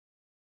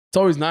 It's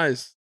always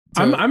nice.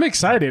 to- I'm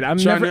excited. I'm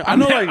Try never. new- I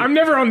know, like- I'm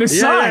never on this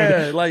side.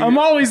 yeah, like I'm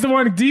always the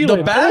one dealing.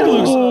 the bag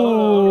looks.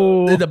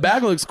 Oh. The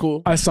bag looks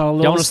cool. I saw a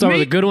little. Y'all want to start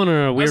with a sneak. good one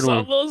or a I weird saw a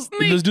one? little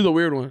sneak. Let's do the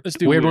weird one. Let's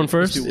do Weird one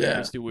first? Let's do weird. Yeah.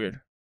 Let's do weird.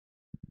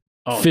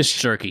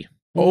 Fish jerky.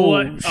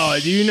 What? Oh,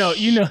 do you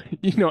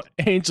know,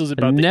 Angel's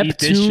about to eat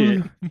this shit.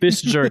 Neptune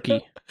fish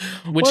jerky.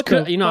 Which What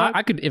could, the fuck?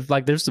 I could if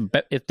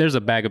there's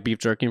a bag of beef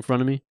jerky in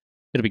front of me,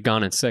 it'll be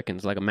gone in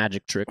seconds, like a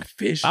magic trick.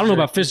 Fish. I don't know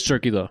about jerky. fish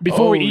jerky though.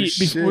 Before we Oh, eat,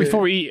 shit.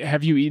 before we eat,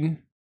 have you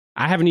eaten?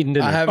 I haven't eaten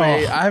dinner. I haven't. Oh.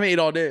 Ate, I haven't ate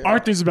all day.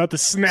 Arthur's about to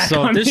snack.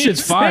 So on this these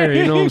shit's fire,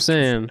 you know what I'm things.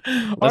 saying?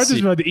 Arthur's see.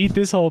 about to eat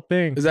this whole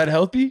thing. Is that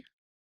healthy?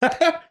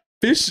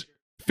 fish.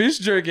 Fish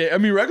jerky. I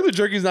mean, regular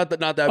jerky is not that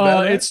bad.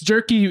 Right? It's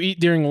jerky you eat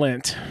during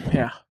Lent.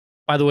 Yeah.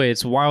 By the way,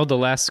 it's Wild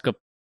Alaska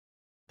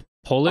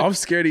Pollock. I'm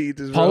scared to eat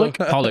this. Bro.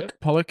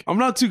 Pollock. I'm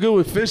not too good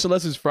with fish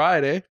unless it's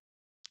fried, eh?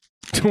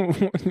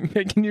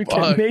 Making you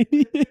Fuck.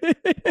 maybe.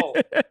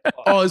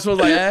 Oh, it smells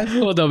like ass.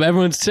 Hold up,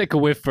 everyone's take a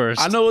whiff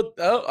first. I know what.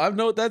 Oh, I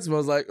know what that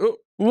smells like. Oh,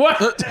 What?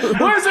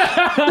 Where's that?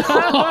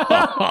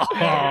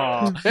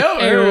 hell,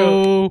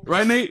 hell. Ew.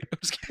 Right, Nate?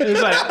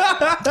 It's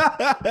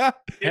like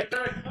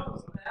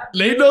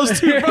Nate knows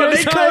too, bro. Nate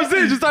It's comes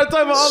like- in, just start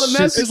talking about all the Shit,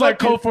 mess. it's like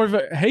cold for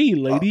hey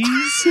ladies.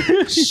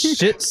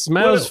 Shit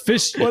smells What-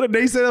 fishy. What did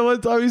Nate say that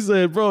one time? He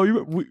said,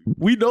 "Bro,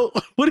 we know."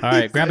 What did All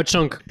he right, grab say? a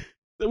chunk.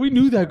 We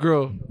knew that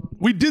girl.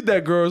 We did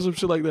that girl or some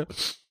shit like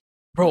that.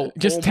 Bro,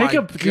 Just oh take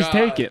my just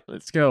take God. it.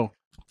 Let's go.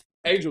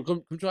 Angel,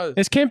 come try this.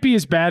 This can't be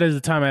as bad as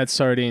the time I had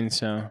sardines.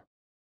 So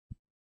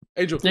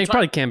Angel, come Yeah, it try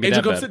probably it. can't be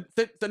Angel, that come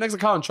bad. sit next to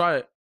Kyle and try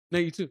it.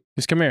 Nate, you too.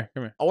 just come here.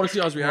 Come here. I want to see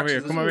y'all's Come over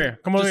reaction. here. Come over here.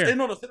 Come over Just- here.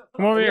 No, sit down.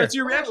 Come over here. Let's see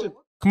your reaction.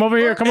 Come over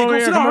here. Come Hey, over go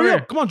here. sit Come down, over hurry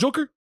here. up. Come on,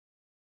 Joker.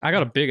 I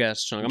got a big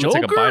ass chunk. I'm gonna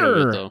take a bite of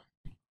Joker. it though.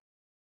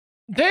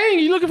 Dang,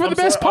 you looking for I'm the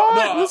best sorry.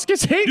 part? No, Let's get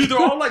take. Dude, they're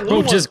all like little Bro,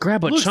 ones. just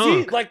grab a Look,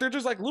 chunk. See? Like they're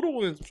just like little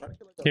ones. I'm trying to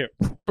get like that.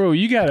 Here. Bro,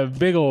 you got a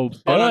big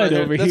old Oh, no, bud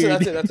no, over that's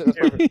it, here. that's it, that's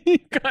perfect. you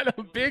got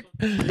a big.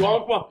 You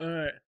all, come on.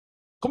 All right.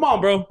 Come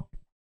on, bro.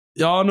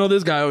 Y'all know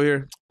this guy over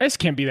here. This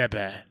can't be that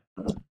bad.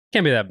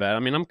 Can't be that bad. I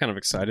mean, I'm kind of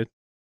excited.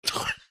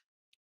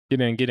 Get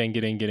in. Get in.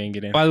 Get in. Get in.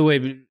 Get in. By the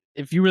way,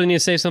 if you really need to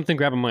say something,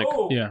 grab a mic.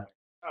 Yeah.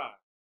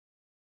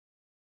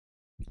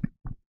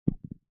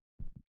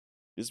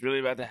 This really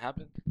about to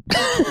happen?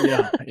 Yeah.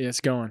 Yeah.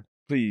 It's going.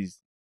 Please.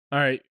 All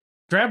right.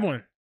 Grab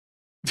one.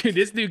 Dude,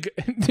 this dude.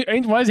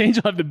 Why does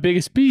Angel have the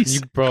biggest piece?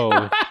 You, bro.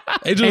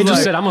 Angel Angel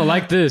like, said, "I'm gonna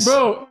like this."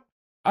 Bro,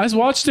 I just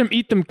watched him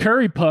eat them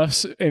curry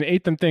puffs and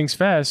ate them things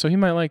fast, so he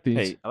might like these.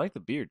 Hey, I like the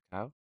beard,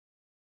 Kyle.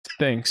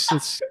 Thanks.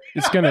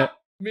 It's gonna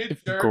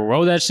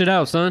Grow that shit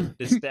out, son.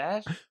 The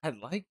stash? I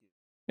like it.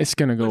 it's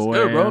gonna go That's away.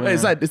 good, bro. man.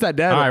 Hey, it's that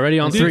dad. All right, ready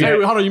on Dude, three. hey,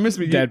 wait, hold on, you missed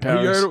me. Dad you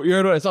powers.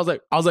 heard what it sounds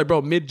like? I was like,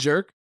 bro, mid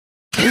jerk.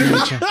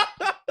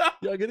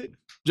 Y'all get it?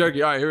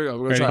 Jerky. All right, here we go.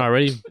 We're gonna All try. right,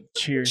 ready?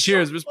 Cheers.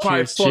 Cheers. This probably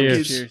Cheers. fucking.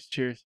 Cheers. Cheers.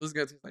 Cheers. This is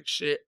gonna taste like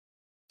shit.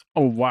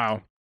 Oh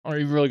wow. Oh,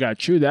 you really gotta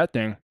chew that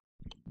thing.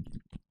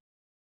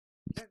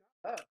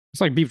 It's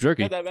like beef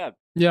jerky. Not that bad.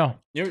 Yeah.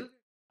 You ever,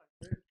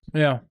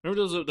 Yeah.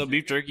 remember those the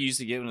beef jerky you used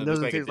to get when it,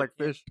 Doesn't looked taste like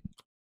fish.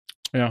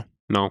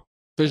 No.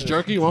 Fish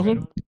jerky. You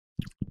want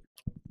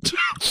some?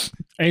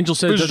 Angel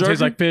said it Fish doesn't taste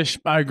jerky? like fish.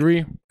 I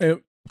agree. I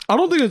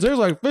don't think it tastes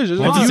like fish. It's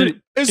If not. you- It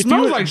if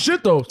smells you- like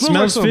shit though. It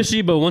Smells like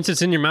fishy, but once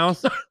it's in your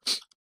mouth,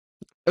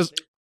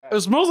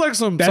 It smells like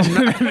some. That's, some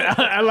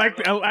I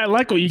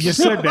like what you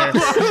just said there.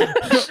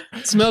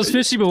 smells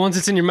fishy, but once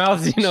it's in your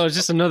mouth, you know, it's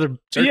just another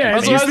jerky. Yeah,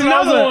 it's That's just what I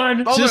was another like.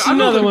 one. I was Just like, I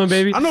know another the- one,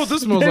 baby. I know what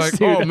this smells Yes, like.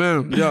 dude. Oh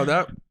man, yeah,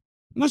 that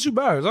not too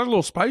bad. Is that a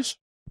little spice?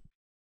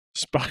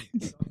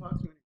 Spice.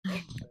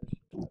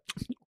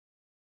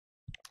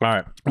 All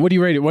right, What do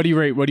you rate it? What do you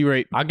rate? What do you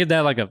rate? I'll give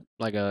that like a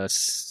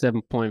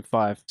 7.5.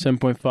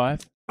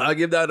 7.5. I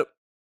give that a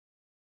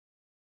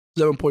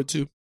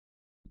 7.2.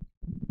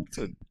 It's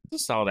a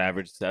solid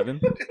average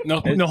 7. No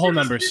whole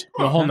numbers.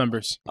 No whole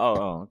numbers.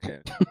 Oh, okay.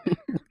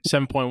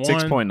 7.1.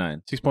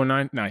 6.9.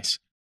 6.9. Nice.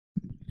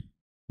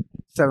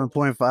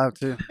 7.5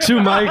 too. 2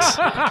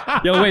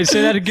 mics. Yo, wait,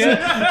 say that again.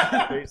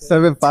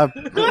 7.5.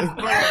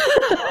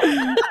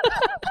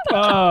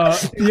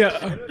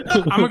 Yeah.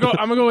 I'm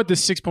gonna go with the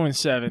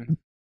 6.7.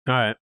 All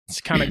right,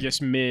 It's kind of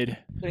just mid.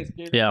 all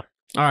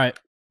right.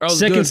 That was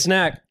Second good.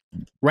 snack,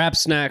 Rap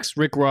Snacks,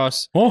 Rick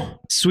Ross, Oh,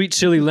 sweet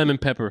chili lemon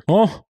pepper.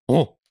 oh,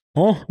 Oh,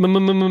 oh.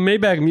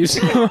 Maybach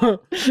music.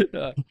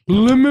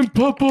 Lemon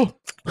pepper.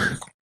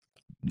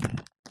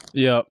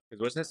 Yep.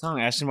 What's that song?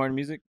 Ashton Martin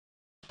music?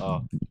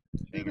 Oh.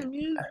 I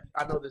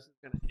know this is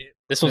gonna hit.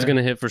 This one's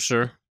gonna hit for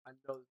sure. I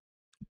know.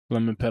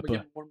 Lemon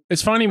pepper.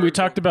 It's funny we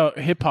talked about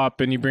hip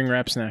hop and you bring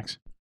Rap Snacks.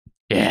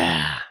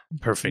 Yeah,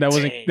 perfect.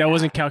 That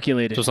wasn't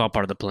calculated. It was all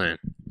part of the plan.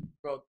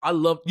 Bro, I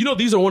love. You know,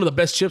 these are one of the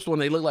best chips when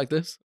they look like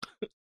this.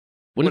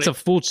 When it's a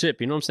full chip,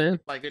 you know what I'm saying?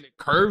 Like and it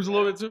curves a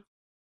little bit too.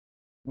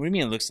 What do you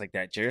mean it looks like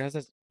that, Jared? How's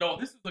that? No,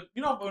 this is the.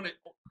 You know when it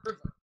curves.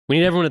 We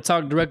need everyone to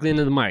talk directly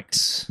into the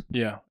mics.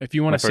 Yeah. If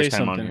you want My to say first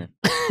time on something. here.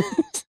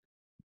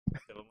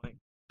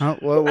 Huh?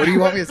 What do you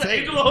want me to say?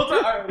 Angel the whole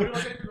time. All right, what do you want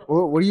to say?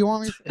 What do you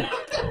want me to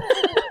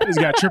say? He's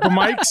got triple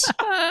mics.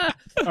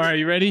 All right,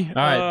 you ready? All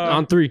right,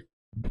 on 3.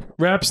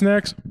 Rap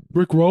Snacks.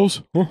 Rick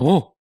Ross.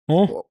 Oh,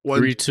 Oh.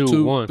 3,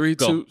 2, 1, 3,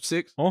 go. 2,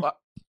 6. Oh. 5.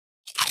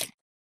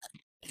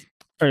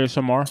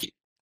 ASMR.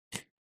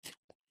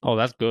 oh,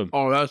 that's good.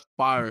 Oh, that's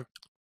fire.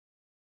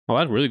 Oh,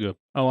 that's really good.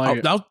 I like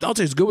it. That'll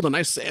taste good with a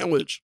nice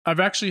sandwich. I have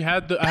actually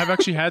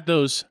had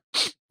those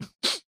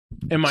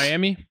in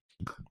Miami.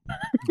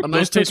 A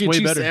nice taste turkey way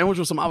cheese better. sandwich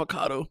with some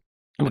avocado.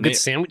 A I good know-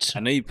 sandwich. I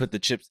know you put the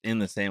chips in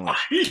the sandwich.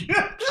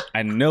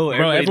 I know Bro,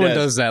 everybody everyone does.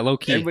 does that, low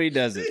key. Everybody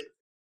does it.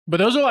 But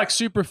those are like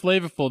super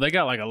flavorful. They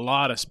got like a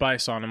lot of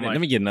spice on them. Hey, Like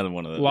let me get another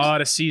one of a those.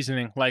 lot of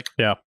seasoning. Like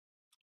A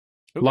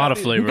lot of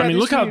flavor. I mean,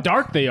 look how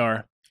dark they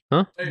are.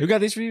 Who got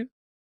these for you?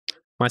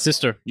 My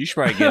sister. You should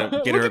probably get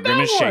Look her a at that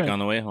grimace shake one. on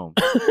the way home.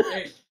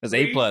 Hey, That's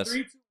A plus.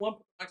 3, 2, 1.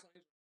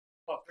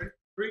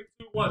 3,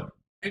 2, 1.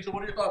 Angel,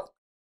 what are your thoughts?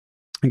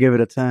 I give it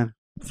a 10.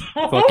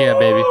 Fuck yeah,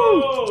 baby.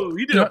 Oh,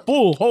 he did a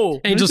full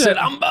hole. Angel Who's said,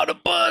 that? "I'm about to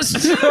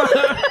bust."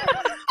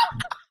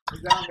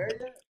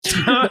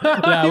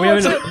 Yeah, we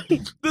haven't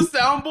The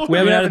soundboard. we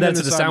haven't added that in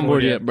to the the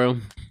soundboard yet, bro.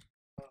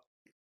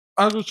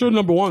 I was sure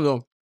number 1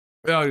 though.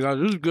 Yeah, guys,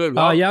 this is good.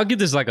 Yeah, I'll give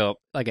this like a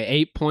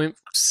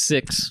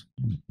 8.6.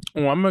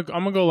 Oh, I'm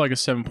gonna go like a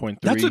 7.3.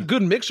 That's a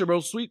good mixture, bro.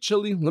 Sweet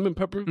chili, lemon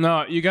pepper.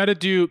 No, you got to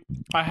do.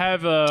 I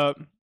have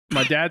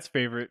my dad's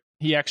favorite.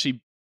 He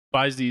actually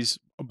buys these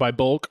by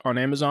bulk on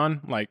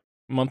Amazon, like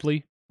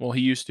monthly. Well, he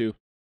used to.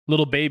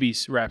 Little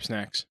Babies wrap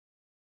snacks,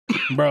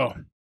 bro.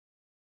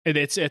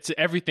 It's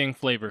everything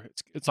flavor.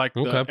 It's like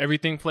the Okay.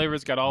 everything flavor.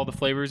 It's got all the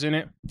flavors in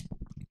it.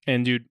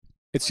 And dude,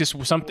 it's just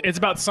something. It's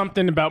about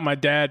something about my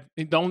dad.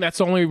 That's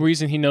the only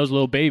reason he knows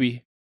Little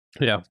Baby,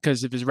 Yeah,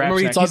 because of his rap. Remember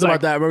he snack. talked He's about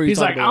like, that. Remember he He's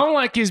talked like, I about don't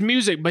like his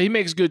music, but he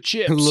makes good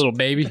chips. little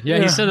baby. Yeah,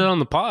 Yeah. he said it on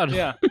the pod.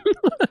 Yeah.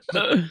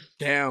 that.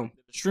 Damn,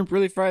 Shrimp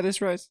really fry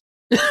this rice?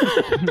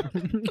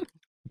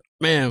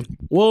 man.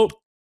 Well,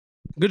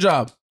 good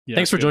job. Yeah,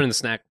 Thanks for good. joining the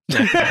snack.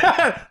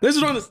 This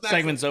is on the snack.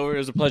 Segment's over. It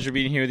was a pleasure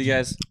being here with you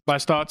guys.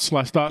 Last thoughts.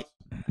 All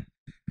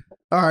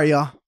right,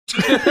 y'all.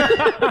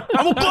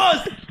 I'm a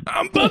buzz.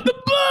 I'm about to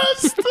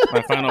bust.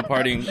 My final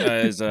parting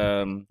is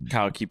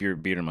Kyle, keep your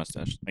beard and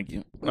mustache. Thank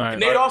you. All right.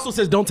 Nate also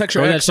says don't text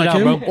your Throw that ex shit like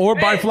out, him, bro. or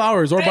buy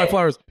flowers, or buy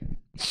flowers.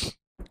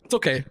 It's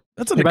okay.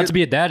 That's You're about to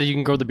be a dad, you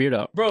can grow the beard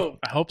out. bro.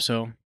 I hope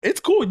so. It's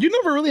cool. You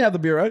never really had the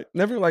beer, right?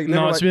 Never like. Never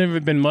No, like, it's never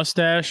been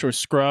mustache or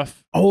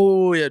scruff.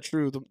 Oh yeah,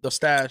 true. The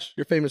stash,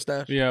 your famous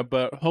stash. Yeah,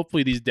 but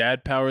hopefully these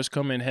dad powers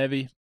come in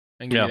heavy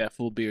and give Yeah. me that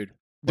full beard.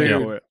 Dude.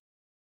 Wait for it.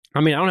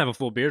 I mean, I don't have a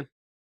full beard.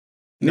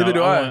 Neither No,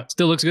 do I I. want-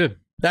 Still looks good.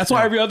 That's why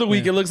Yeah. every other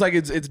week Yeah. it looks like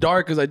it's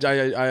dark because I dye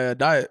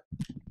it.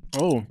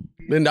 Oh,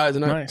 Then dye it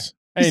tonight. nice.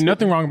 Hey,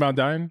 nothing wrong about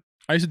dying.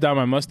 I used to dye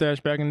my mustache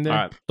back in the day.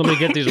 All right, somebody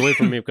get these away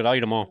from me because I'll eat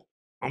them all.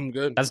 I'm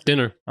good. That's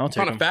dinner. I'll I'm take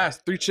trying to them.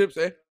 fast. 3 chips,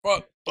 eh?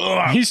 Fuck.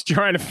 Ugh. He's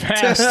trying to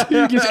fast.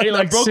 he just ate I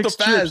like broke 6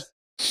 the chips.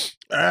 fast.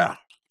 Ah.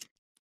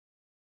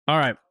 All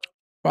right.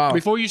 Wow.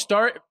 Before you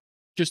start,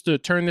 just to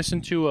turn this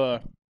into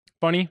a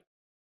funny,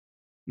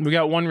 we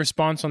got one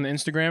response on the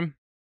Instagram.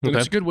 Okay.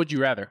 It's a good would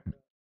you rather.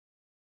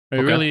 It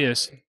Okay. really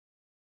is.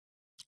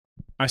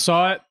 I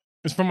saw it.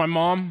 It's from my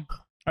mom.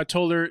 I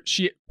told her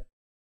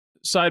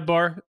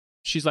sidebar.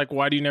 She's like,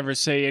 why do you never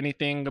say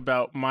anything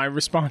about my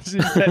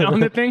responses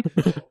on the thing?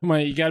 I'm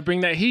like, you got to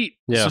bring that heat.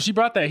 Yeah. So she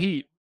brought that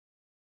heat.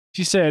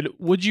 She said,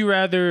 would you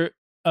rather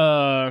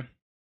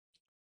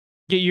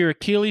get your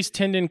Achilles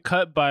tendon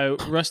cut by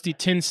rusty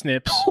tin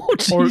snips Oh,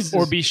 Jesus.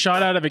 or be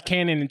shot out of a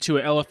cannon into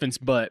an elephant's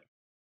butt?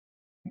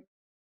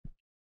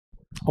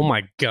 Oh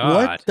my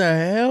god. What the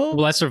hell?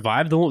 Will I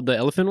survive the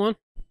elephant one?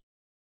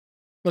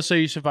 Let's say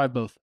you survive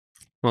both.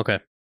 Okay.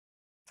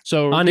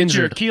 So get your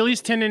Uninjured.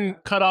 Achilles tendon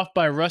cut off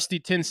by rusty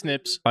tin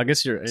snips, I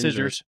guess you're injured.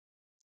 scissors,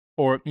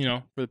 or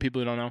for the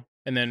people who don't know,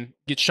 and then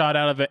get shot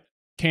out of a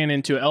cannon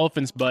into an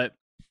elephant's butt.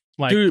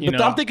 Like, Dude, you but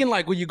know, I'm thinking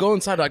like when you go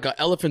inside like an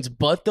elephant's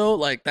butt though,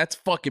 like that's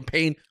fucking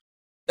pain.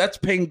 That's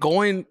pain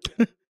going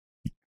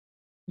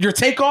your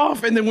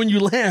takeoff and then when you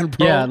land,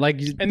 bro. Yeah, like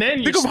and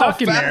then you're think of how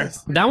stuck in there.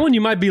 fast. that one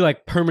you might be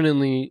like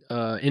permanently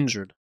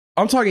injured.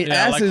 I'm talking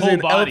Yeah, like asses whole in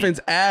body. elephant's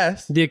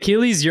ass. The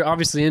Achilles, you're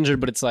obviously injured,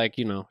 but it's like,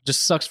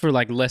 just sucks for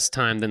like less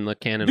time than the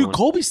cannon Dude, one.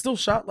 Kobe still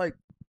shot like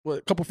what,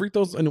 a couple free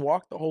throws and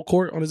walked the whole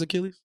court on his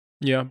Achilles.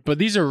 Yeah, but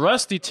these are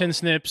rusty tin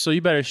snips, so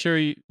you better sure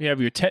you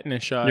have your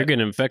tetanus shot. You're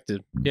getting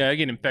infected. Yeah, I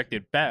get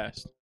infected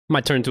fast.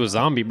 Might turn into a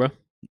zombie, bro.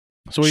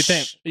 So what do you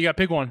think? You got to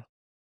pick one.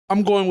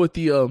 I'm going with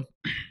the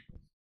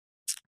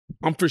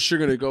I'm for sure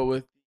gonna go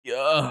with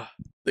the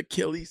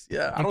Achilles.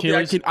 Yeah. I don't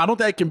Achilles? think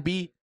I can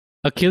be.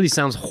 Achilles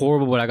sounds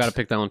horrible, but I gotta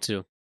pick that one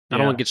too. I don't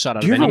Yeah. want to get shot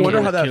out Do you of ever any wonder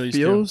cannon. how that Achilles too.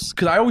 feels?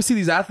 Because I always see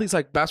these athletes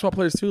like basketball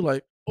players too,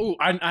 like Oh,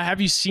 I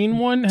have you seen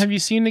one? Have you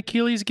seen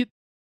Achilles get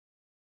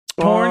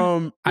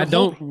torn? I Your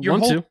don't whole- your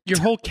want whole, to. Your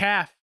whole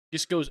calf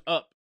just goes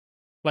up.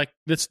 Like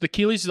that's the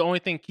Achilles is the only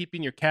thing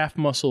keeping your calf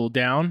muscle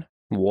down.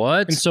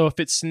 What? And so if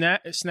it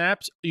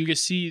snaps, you can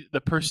see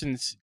the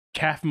person's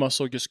calf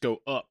muscle just go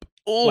up,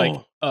 oh, like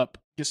up,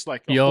 just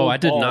like a Yo, whole I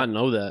did ball. not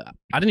know that.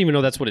 I didn't even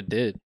know that's what it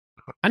did.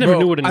 I never Bro,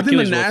 knew what an I think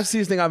the Achilles was.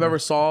 nastiest thing I've ever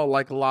saw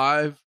like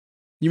live.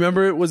 You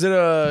remember it? Was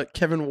it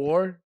Kevin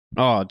Ward?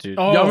 Oh, dude.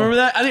 Oh, Y'all remember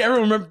that? I think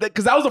everyone remember that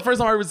because that was the first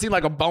time I ever seen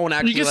like a bone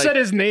actually. you just like, said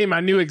his name. I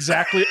knew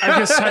exactly. I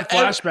just had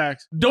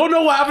flashbacks. don't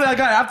know what happened to that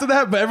guy after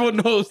that, but everyone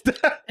knows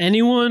that.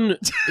 Anyone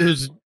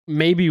who's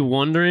maybe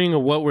wondering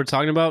what we're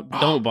talking about,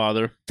 don't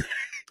bother.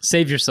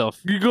 Save yourself.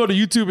 You go to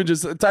YouTube and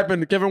just type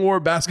in Kevin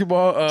Ward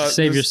basketball.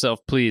 Save just- yourself,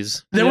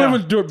 please. They Yeah. won't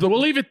even do it. We'll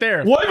leave it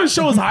there. Won't even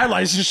show his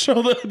highlights. Just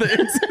show the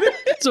incident.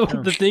 So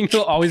the thing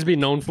he'll always be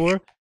known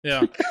for.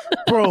 Yeah.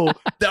 Bro,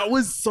 that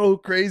was so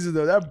crazy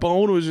though. That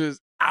bone was just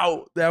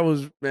out. That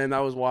was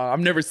wild. I've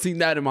never seen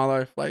that in my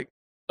life. Like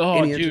Oh,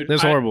 Any dude,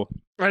 That's horrible.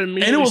 I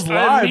immediately, And it was I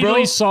live,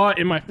 immediately bro. saw it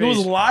in my it face.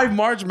 was live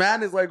March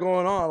Madness like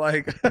going on.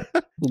 Like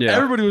Yeah.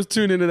 everybody was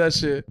tuned into that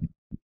shit.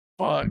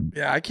 fuck.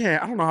 Yeah, I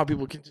can't. I don't know how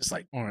people can just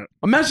like All right.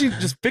 imagine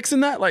just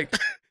fixing that, like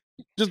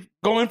just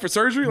going for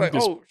surgery. Like,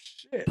 Just oh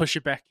shit. Push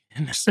it back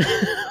in.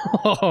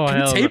 Oh, Can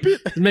you hell tape no.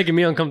 it? It's making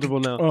me uncomfortable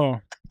now.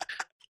 Oh,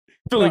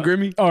 Feeling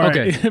grimy. all right.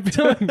 Okay.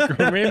 Feeling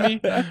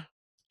grimy.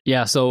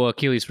 Yeah, so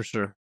Achilles for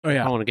sure. Oh I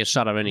yeah. don't want to get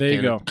shot out of any There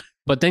you cannon. go.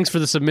 But thanks for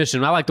the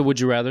submission. I like the would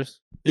you rathers.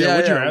 Yeah,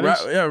 would you yeah,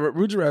 rathers?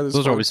 would you rather?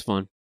 Those are always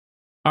fun.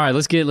 All right,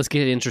 let's get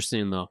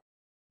interesting though.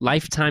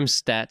 Lifetime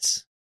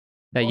stats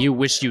that you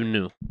wish you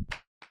knew.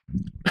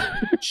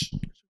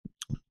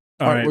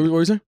 All right. What were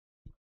you saying?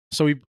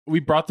 So we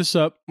brought this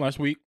up last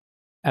week.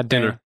 At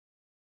dinner.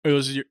 It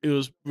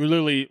was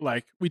literally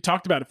like we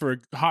talked about it for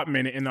a hot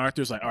minute, and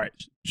Arthur was like, "All right,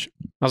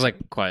 I was like,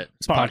 quiet.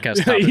 It's a pod."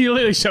 podcast topic. He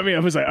literally shut me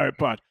up. He was like, "All right,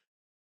 pod."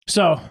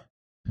 So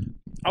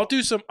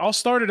I'll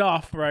start it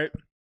off right.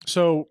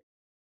 So,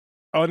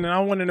 and I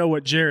want to know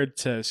what Jared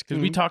says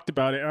because we talked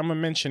about it. And I'm gonna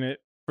mention it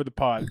for the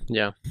pod.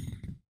 Yeah.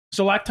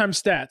 So lifetime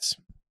stats,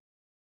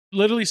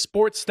 literally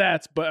sports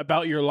stats, but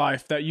about your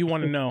life that you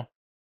want to know.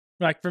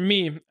 Like for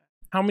me,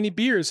 how many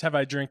beers have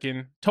I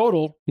drinking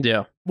total?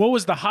 Yeah. What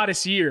was the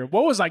hottest year?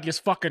 What was like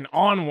just fucking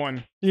on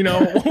one? You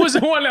know, what was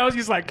the one that was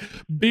just like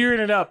beering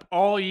it up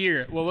all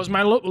year? What was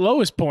my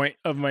lowest point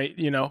of my,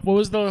 you know, what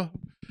was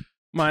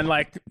my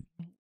like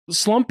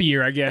slump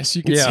year, I guess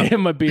you could Yeah. say,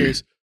 in my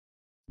beers.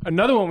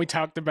 Another one we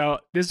talked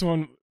about, this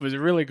one was a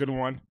really good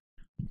one.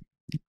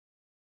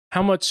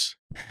 How much?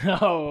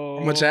 Oh,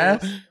 How much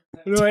ass?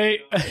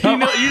 Wait, you know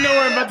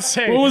what I'm about to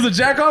say. What was the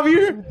jack off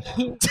year?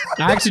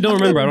 I actually don't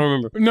remember. I don't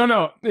remember.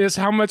 No, it's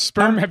how much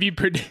sperm have you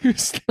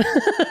produced?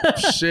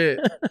 Shit,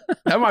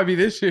 that might be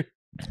this year.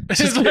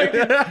 It's like,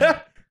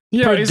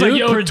 yeah, it's like,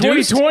 yo,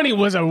 Produced? 2020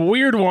 was a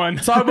weird one.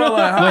 Talk about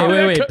like how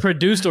Wait.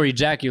 Produced or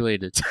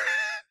ejaculated?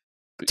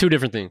 Two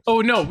different things.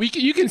 Oh no,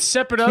 you can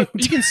separate up.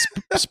 You can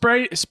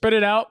spread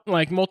it out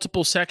like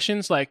multiple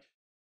sections, like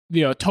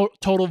you know,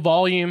 total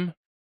volume,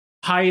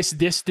 highest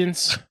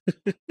distance,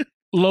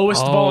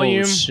 lowest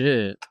volume.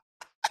 Shit.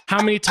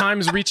 How many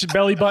times reach the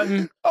belly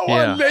button? I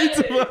Yeah. want Nate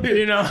to fucking-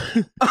 You know.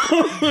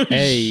 Oh,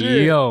 Hey,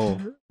 shit. yo.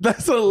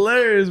 That's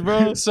hilarious,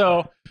 bro.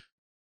 So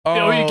you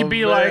know, you could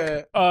be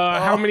like,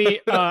 how many?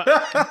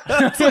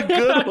 That's a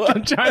good one.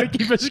 I'm trying to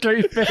keep a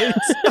straight face.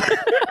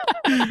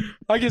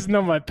 I just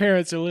know my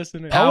parents are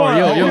listening. Power,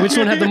 want- yo, which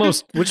one had the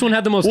most? Which one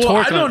had the most Well,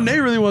 torque? I know on? Nate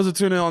really wants to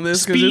tune in on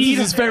this because this Speed.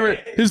 is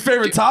his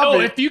favorite topic. Oh,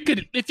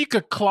 if you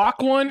could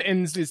clock one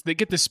and they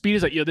get the speed,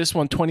 it's like, yo, this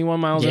one 21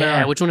 miles an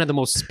Yeah, hour. which one had the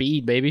most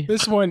speed, baby?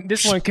 This one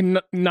can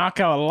knock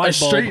out a a light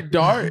bulb. straight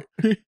dart,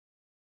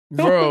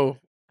 bro.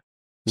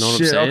 Know what I'm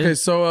Shit. saying? Okay,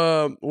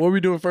 so what are we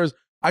doing first?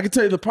 I can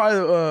tell you the probably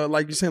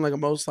like you're saying like a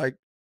most like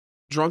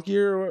drunk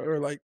year or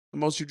like the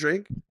most you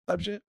drink type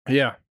shit.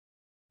 Yeah.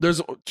 There's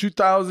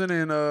 2000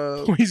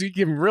 and He's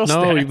giving real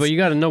No, stats. but you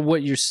got to know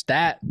what your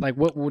stat, like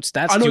what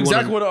stats I do know you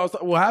exactly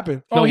want what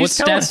happened. to No, what he's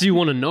telling- stats do you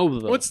want to know,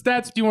 though? What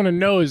stats do you want to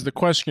know is the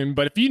question.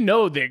 But if you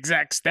know the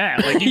exact stat,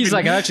 like you He's can-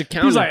 like, I actually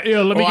counted. he's like,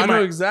 yo, let me Oh, get I know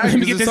my, exactly, let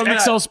me 'cause get it's this something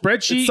Excel It's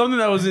spreadsheet. something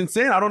that was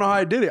insane. I don't know how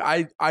I did it.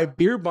 I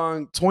beer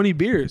bonged 20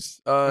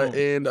 beers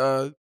in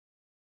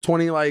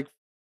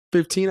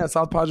 2015 at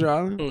South Padre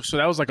Island. Oh, so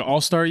that was like an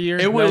all-star year.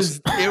 It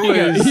was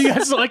He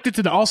got selected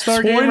to the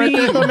all-star game right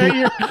there on that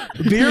year.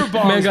 beer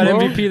bongs. Man got bro.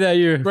 MVP that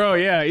year. Bro,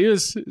 yeah, he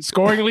was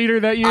scoring leader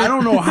that year. I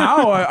don't know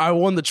how I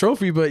won the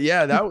trophy, but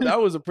yeah, that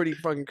was a pretty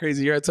fucking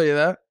crazy year. I tell you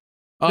that.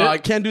 I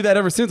can't do that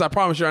ever since. I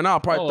promise you right now. I'll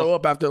probably throw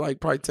up after like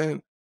probably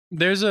 10.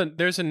 There's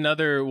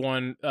another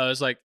one.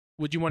 It's like,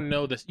 would you want to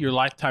know your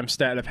lifetime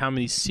stat of how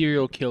many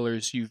serial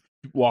killers you've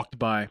walked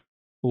by?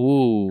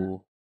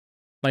 Ooh.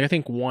 Like, I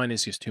think one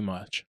is just too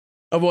much.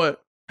 Of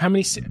what? How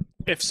many?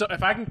 If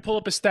I can pull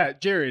up a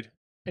stat, Jared,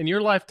 in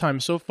your lifetime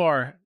so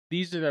far,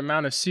 these are the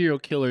amount of serial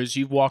killers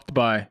you've walked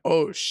by.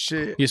 Oh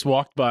shit, You just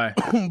walked by.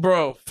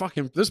 bro!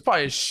 Fucking, this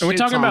probably is shit.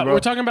 And Bro. we're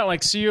talking about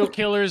like serial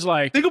killers,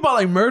 like Think about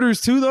like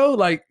murders too, though.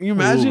 Like you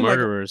imagine Ooh, like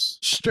murderers.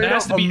 straight it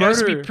has up to a be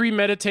murder.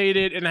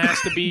 premeditated, and it has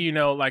to be, you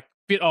know, like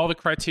fit all the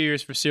criteria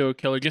for serial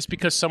killer. Just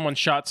because someone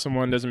shot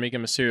someone doesn't make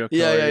him a serial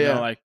killer. Yeah, you yeah.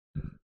 know, like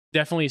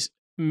definitely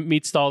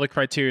meets all the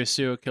criteria of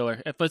serial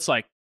killer. If it's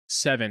like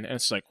 7, and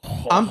it's like,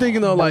 I'm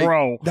thinking though, like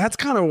bro, that's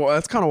kind of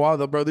wild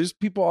though, bro. There's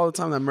people all the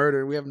time that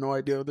murder. We have no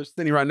idea. They're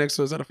sitting right next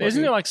to us at a fucking,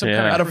 isn't it like some Yeah.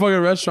 kind at a of fucking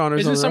restaurant or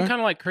isn't it something. some right?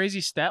 kind of like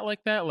crazy stat like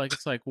that? Like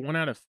it's like 1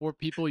 out of 4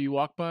 people you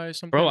walk by or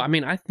something. Bro, I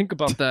mean, I think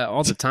about that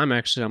all the time,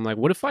 actually. I'm like,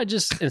 what if I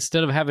just,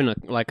 instead of having a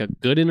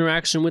good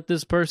interaction with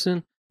this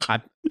person,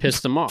 I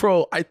pissed them off?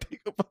 Bro, I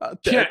think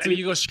about that. yeah, too.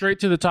 you go straight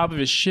to the top of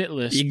his shit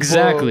list.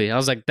 Exactly. I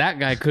was like, that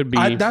guy could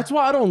be. That's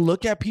why I don't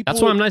look at people. That's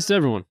why I'm nice to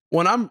everyone.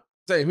 when I'm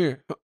same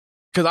here,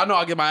 because I know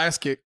I'll get my ass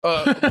kicked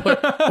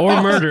but-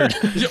 Or murdered.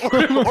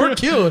 or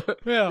killed.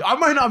 Yeah. I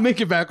might not make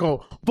it back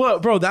home.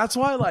 But bro, that's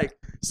why like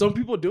some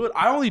people do it.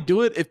 I only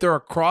do it if they're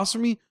across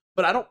from me,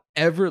 but I don't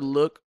ever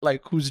look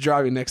like who's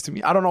driving next to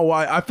me. I don't know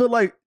why. I feel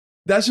like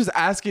that's just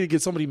asking to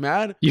get somebody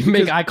mad. You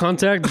make eye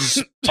contact,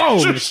 just,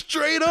 boom.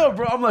 Straight up,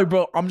 bro. I'm like,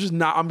 bro, I'm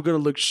gonna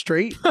look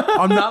straight.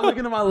 I'm not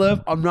looking to my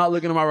left. I'm not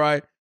looking to my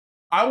right.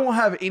 I won't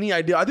have any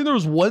idea. I think there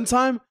was one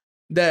time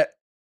that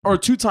or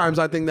 2 times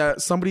I think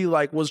that somebody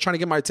like was trying to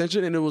get my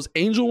attention, and it was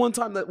Angel one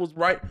time that was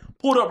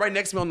pulled up right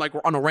next to me on like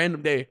on a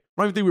random day. I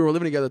don't even think we were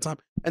living together at the time.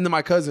 And then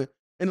my cousin,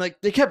 and like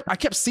I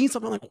kept seeing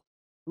something like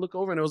look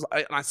over, and it was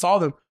and I saw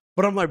them,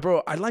 but I'm like,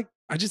 bro,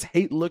 I just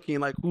hate looking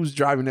like who's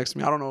driving next to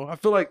me. I don't know. I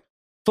feel like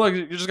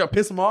you're just gonna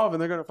piss them off,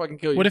 and they're gonna fucking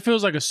kill you. What if it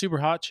was like a super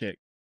hot chick?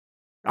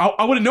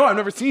 I wouldn't know. I've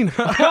never seen.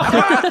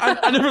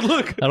 I never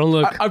look. I don't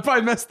look. I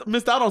probably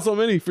missed out on so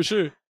many for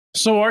sure.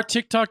 So our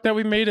TikTok that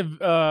we made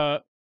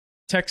of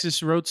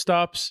Texas road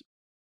stops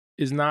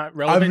is not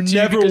relevant. I've to you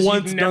never because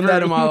once you've done never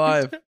that in my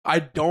looked? life. I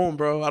don't,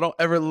 bro. I don't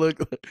ever look.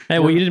 Hey,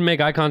 well, you didn't make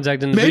eye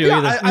contact in the Maybe video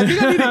either. I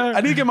think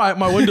I need to get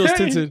my windows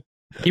tinted.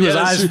 He was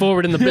Yeah, that's eyes true.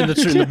 forward in the bed of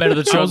the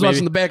I truck. was watching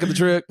Maybe. the back of the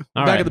truck,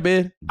 All back right. of the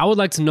bed. I would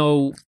like to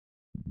know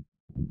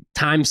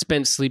time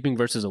spent sleeping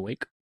versus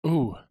awake.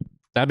 Ooh,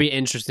 That'd be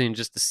interesting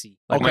just to see.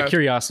 Like my Okay.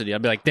 curiosity.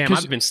 I'd be like, damn,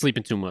 'Cause- I've been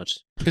sleeping too much.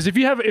 because if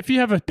you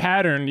have a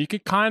pattern, you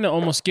could kind of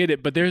almost get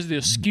it. But there's the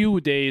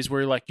skew days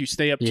where like you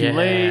stay up too Yeah.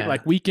 late,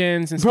 like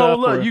weekends and Bro, stuff.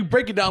 look, or- you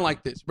break it down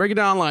like this. Break it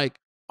down like,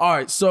 all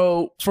right,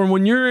 so from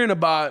when you're in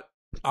about,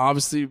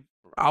 obviously,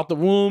 out the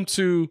womb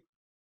to,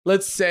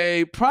 let's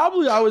say,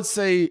 probably I would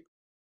say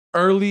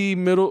early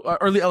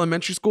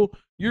elementary school,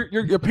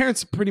 your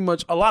parents pretty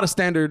much, a lot of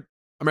standard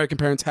American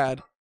parents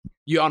had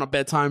you on a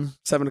bedtime,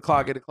 7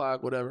 o'clock, 8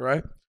 o'clock, whatever,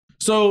 right?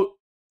 So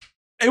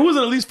it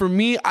wasn't, at least for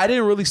me, I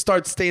didn't really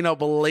start staying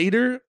up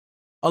later,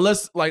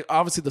 unless, like,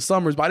 obviously the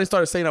summers, but I didn't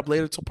start staying up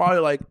later till probably,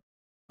 like,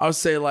 I would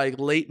say, like,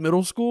 late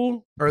middle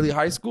school, early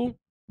high school,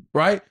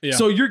 right? Yeah.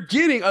 So you're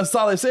getting a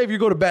solid, say if you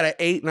go to bed at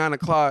 8, 9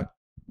 o'clock,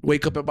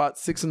 wake up at about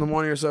 6 in the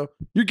morning or so,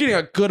 you're getting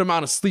a good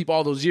amount of sleep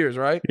all those years,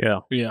 right? Yeah.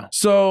 yeah.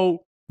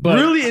 So But-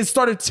 really it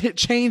started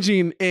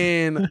changing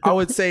in, I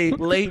would say,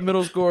 late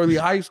middle school, early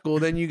high school.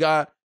 Then you're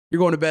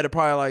going to bed at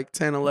probably like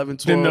 10, 11,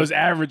 12. Then those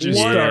averages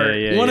One, start.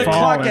 Yeah, 1 yeah.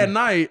 o'clock falling. at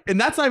night. And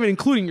that's not even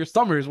including your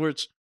summers,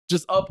 which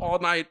just up all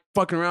night,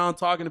 fucking around,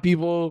 talking to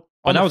people.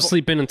 But on I the would pho-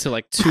 sleep in until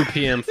like 2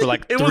 p.m. for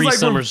like It 3 was like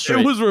summers straight.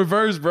 It was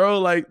reversed, bro.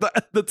 Like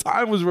the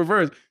time was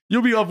reversed.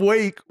 You'll be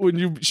awake when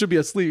you should be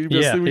asleep.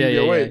 You'll be asleep when you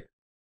be awake.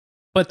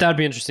 But that'd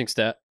be an interesting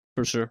stat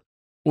for sure.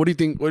 What do you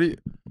think?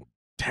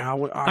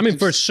 Damn, I mean,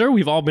 for sure,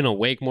 we've all been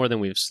awake more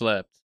than we've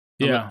slept.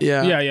 Yeah.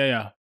 Yeah.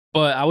 Yeah.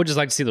 But I would just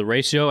like to see the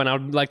ratio, and I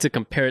would like to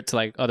compare it to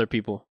like other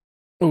people.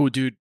 Oh,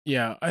 dude.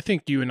 Yeah, I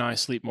think you and I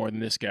sleep more than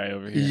this guy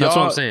over here. Yeah. That's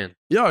what I'm Y'all- saying.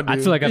 yeah, dude. I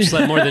feel like I've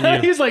slept more than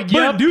you. He's like, But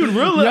yep, dude,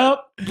 really, Yep.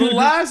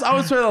 I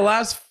would say the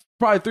last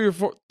probably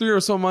 3 or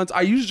so months,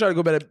 I usually try to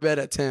go to bed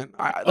at 10.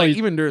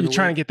 Even during You're the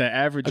trying week. to get that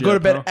average. I go to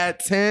up, bed huh? at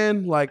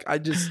 10. Like I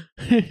just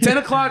 10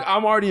 o'clock,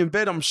 I'm already in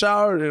bed. I'm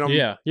showered and I'm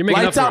Yeah, you're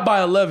making lights up for out it.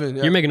 by 11.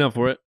 Yeah. You're making up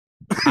for it.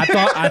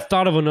 I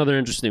thought of another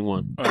interesting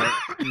one. All right,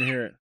 let me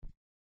hear it.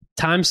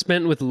 Time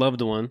spent with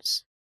loved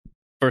ones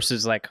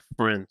versus like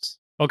friends.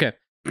 Okay,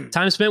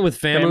 time spent with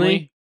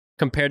family,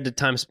 compared to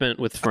time spent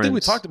with I friends. think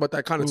we talked about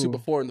that kind of too Ooh.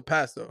 before in the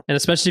past though. And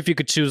especially if you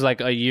could choose like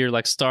a year,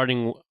 like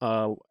starting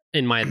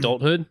in my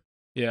adulthood,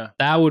 Yeah,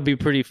 that would be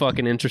pretty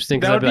fucking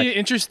interesting. 'cause that I'd would be be like,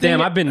 interesting.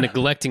 damn, I've been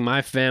neglecting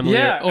my family,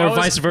 Yeah, or I was-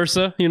 vice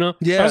versa. You know,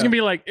 Yeah. I was gonna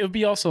be like, it would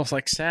be also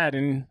like sad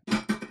and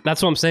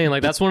that's what I'm saying.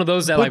 Like that's one of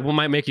those that But- like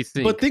might make you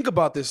think. But think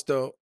about this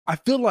though. I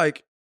feel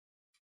like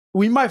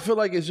we might feel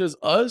like it's just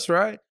us,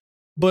 right?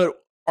 But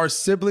our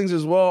siblings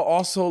as well,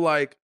 also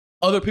like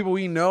other people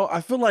we know.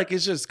 I feel like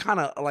it's just kind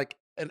of like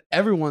an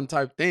everyone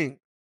type thing,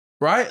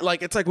 right?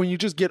 Like it's like when you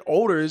just get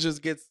older, it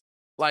just gets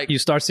like you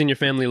start seeing your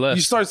family less.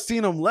 you start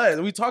seeing them less.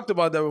 We talked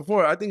about that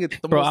before. I think it's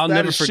the Bro, most I'll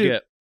never saddest forget.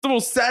 shit. The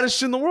most saddest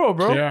shit in the world,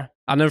 bro. yeah,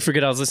 I'll never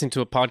forget. I was listening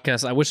to a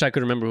podcast. I wish I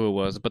could remember who it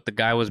was, but the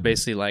guy was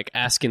basically like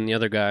asking the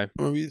other guy,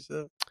 Remember you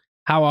said?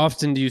 how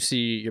often do you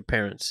see your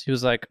parents? He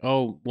was like,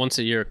 oh, once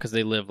a year because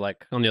they live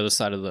like on the other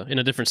side of in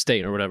a different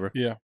state or whatever.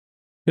 yeah.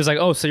 He was like,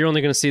 oh, so you're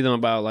only going to see them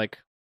about like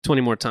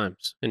 20 more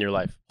times in your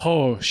life.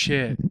 Oh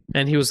shit.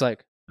 And he was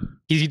like,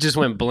 he just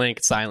went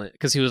blank silent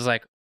because he was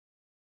like,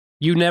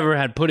 you never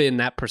had put it in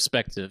that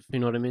perspective. You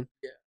know what I mean?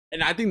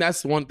 And I think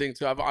that's one thing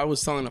too. I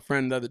was telling a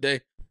friend the other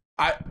day,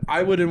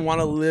 I wouldn't want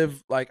to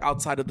live like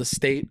outside of the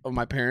state of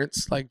my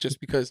parents, like just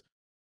because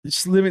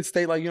just live in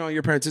state, like, you know,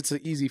 your parents, it's an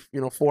easy,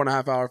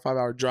 4.5 hour, 5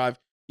 hour drive,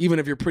 even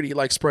if you're pretty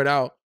like spread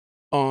out.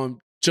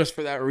 Just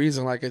for that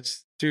reason, like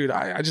it's, dude,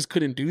 I just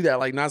couldn't do that.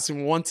 Like not see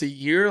them once a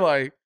year,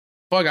 like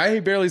fuck, I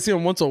barely see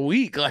them once a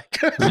week. Like,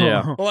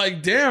 Yeah.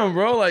 like damn,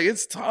 bro, like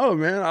it's tough,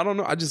 man. I don't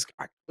know, I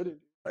couldn't.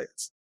 Like,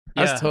 that's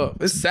Yeah. tough.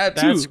 It's sad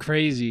too. That's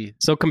crazy.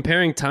 So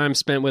comparing time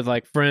spent with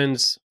like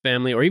friends,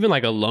 family, or even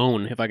like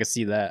alone, if I could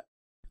see that,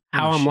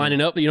 how Oh, I'm shit.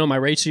 lining up, my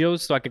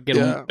ratios so I could get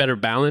Yeah. a better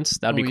balance.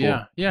 That'd be cool.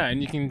 Yeah, yeah,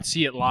 and you can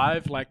see it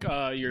live, like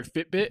your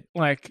Fitbit,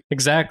 like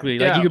Exactly.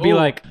 Like Yeah, you could be ooh.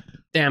 like,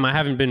 damn, I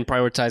haven't been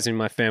prioritizing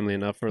my family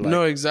enough or like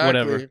No, exactly.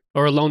 whatever.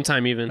 Or alone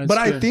time even. That's But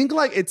I good. think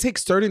like it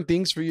takes certain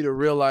things for you to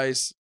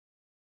realize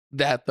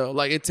that though.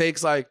 Like it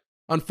takes like,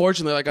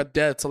 unfortunately, like a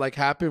death to like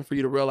happen for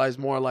you to realize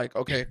more like,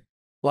 okay,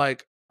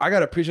 like I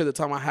gotta appreciate the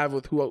time I have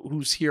with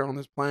who's here on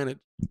this planet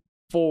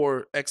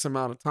for X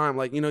amount of time.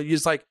 Like, you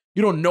just like,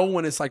 you don't know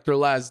when it's like their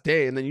last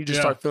day. And then you just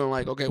Yeah. start feeling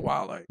like, okay,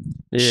 wow, like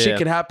Yeah. shit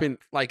can happen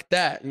like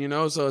that,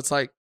 So it's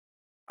like,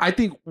 I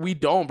think we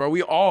don't, bro.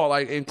 We all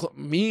like,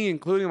 me,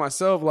 including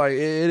myself, like it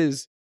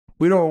is.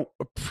 We don't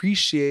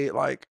appreciate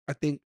like I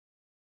think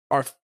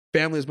our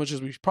family as much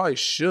as we probably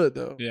should,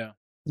 though. Yeah.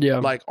 Yeah.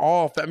 Like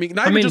all, I mean,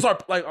 not even just our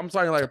like. I'm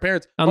talking like our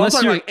parents. But I'm Unless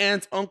talking you're- like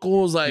aunts,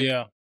 uncles, like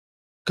Yeah.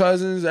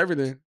 cousins,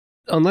 everything.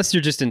 Unless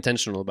you're just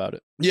intentional about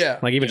it. Yeah.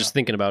 Like even Yeah. just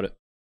thinking about it.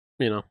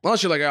 You know.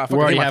 Unless you're like, I We're fucking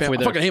already hate my halfway family. I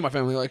there. fucking hate my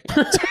family. Like,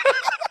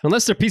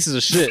 Unless they're pieces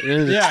of shit.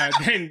 Yeah.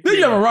 Then,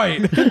 you have a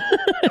right.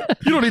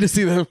 You don't need to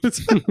see them.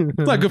 It's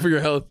not good for your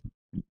health.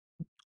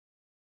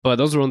 But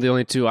those were the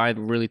only two I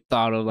really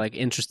thought of like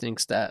interesting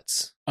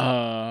stats.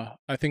 I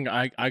think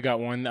I got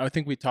one. I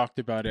think we talked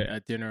about it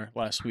at dinner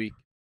last week.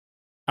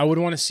 I would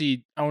want to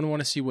see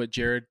what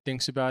Jared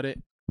thinks about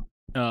it.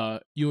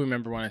 You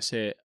remember when I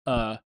said,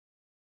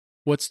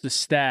 what's the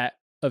stat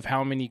of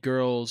how many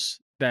girls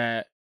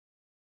that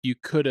you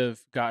could have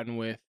gotten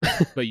with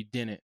but you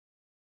didn't?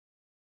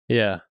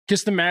 Yeah.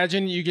 Just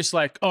imagine you just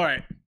like, all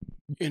right,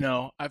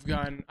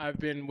 I've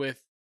been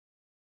with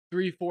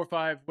 3, 4,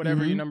 5,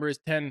 whatever your number is,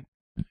 10,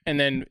 and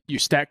then your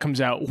stat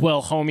comes out.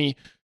 Well, homie,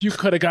 you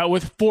could have got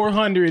with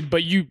 400,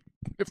 but you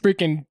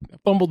freaking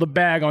fumbled the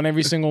bag on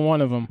every single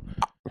one of them.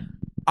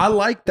 I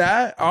like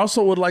that. I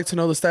also would like to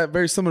know the stat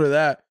very similar to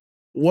that.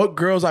 What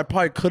girls I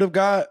probably could have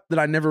got that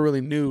I never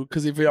really knew,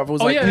 because if I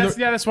was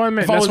That's what I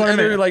meant. if I That's was what I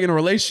either meant. like in a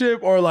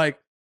relationship or like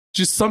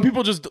just some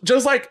people just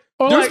like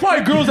Or there's like-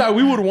 probably girls that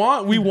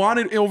we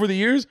wanted over the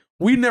years.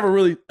 We never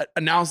really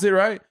announced it,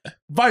 right?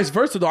 Vice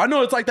versa though. I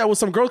know it's like that with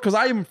some girls because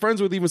I am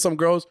friends with even some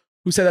girls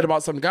who say that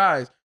about some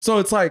guys. So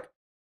it's like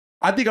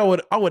I think I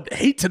would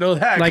hate to know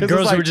that. Like 'cause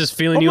girls it's who like, were just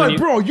feeling I'm you. like, and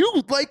you bro,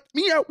 you like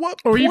me at what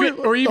or point? even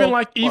What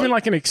the even fuck?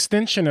 like an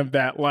extension of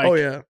that, like Oh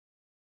yeah.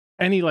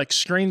 any like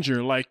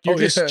stranger, like you're Oh,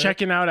 just yeah.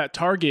 checking out at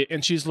Target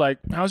and she's like,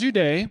 "How's your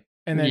day?"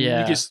 And then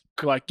Yeah. you just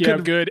like, "Yeah,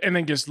 Could've- good," and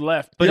then just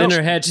left. but Yep. in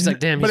her head, she's like,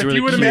 damn, But he's if really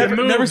you would've cute. made Never,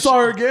 move. never saw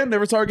her again,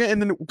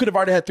 and then could have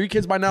already had 3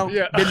 kids by now.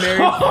 Yeah. Been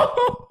married.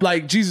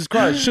 Like Jesus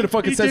Christ, should have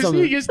fucking said He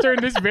something. just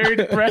turned this very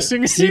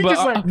depressing. See, He but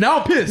just like, Now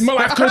I'm pissed. my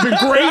life could have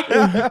been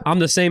great. On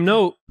the same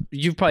note,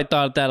 you've probably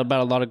thought that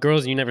about a lot of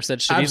girls and you never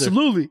said shit either.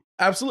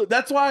 Absolutely.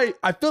 That's why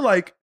I feel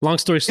like Long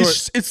story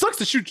short, it sucks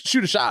to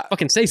shoot a shot.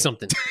 fucking say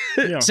something.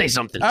 Yeah. Say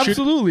something.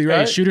 Absolutely, Hey,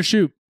 right? shoot or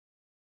shoot.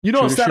 You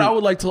know, shoot or instead, shoot. I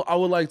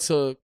would like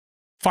to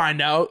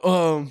find out,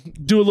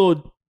 do a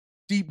little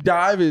deep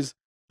dive is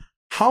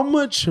how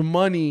much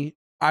money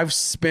I've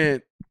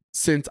spent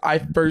since I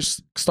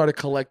first started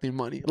collecting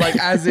money. Like,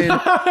 as in,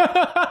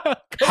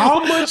 how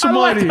much I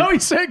like money? how he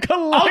said I'm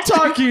collect.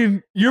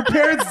 talking, your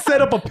parents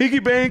set up a piggy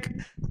bank.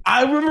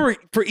 I remember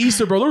for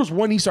Easter, bro, there was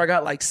one Easter I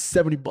got like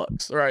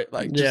 $70, right?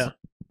 Like, just, Yeah.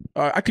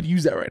 I could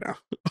use that right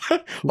now.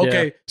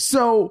 Okay,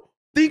 so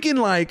thinking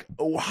like,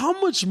 how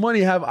much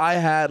money have I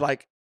had?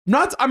 Like,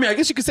 not, I mean, I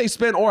guess you could say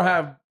spend or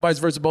have vice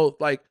versa, both.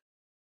 Like,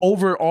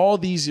 over all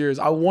these years,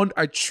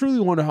 I truly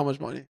wonder how much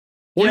money.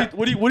 What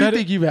do you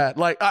think you've had?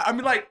 Like, I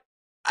mean, like,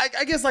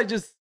 I guess like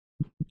just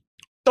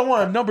don't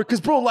want a number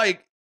because, bro,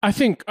 like, I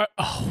think.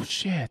 Oh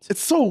shit!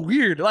 it's so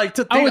weird. Like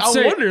to I think, would I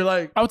say- wonder,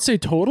 like, I would say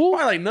total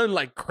probably like nothing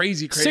like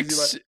crazy.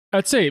 six. Like,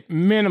 I'd say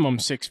minimum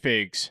 6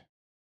 figs.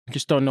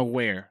 Just don't know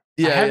where.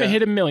 I Yeah, haven't yeah.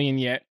 hit 1 million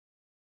yet.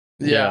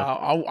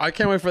 yeah, I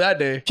can't wait for that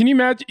day. Can you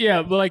imagine?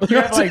 Yeah, but like you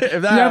have like If you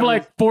that have happens.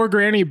 like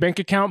 $4,000 in your bank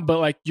account, but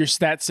like your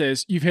stat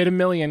says you've hit 1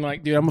 million.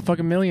 Like, dude, I'm a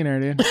fucking millionaire,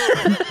 dude.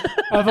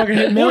 I fucking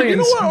hit Or,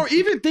 millions. you know what? Or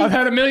even think, I've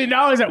had $1 million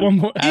at one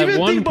point. At even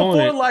one think before,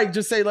 point- like,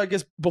 just say like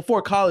it's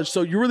before college.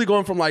 So you're really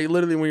going from like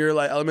literally when you're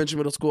like elementary,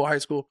 middle school, high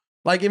school.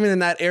 Like even in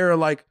that era,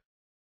 like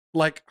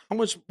how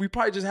much we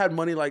probably just had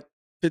money like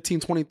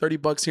 15, 20,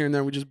 $30 here and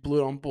there. We just blew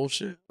it on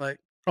bullshit. Like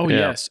Oh Yeah.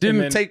 yes,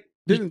 didn't and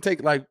then-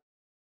 take like.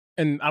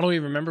 And I don't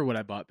even remember what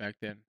I bought back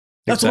then.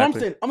 That's what I'm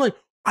Exactly. saying. I'm like,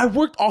 I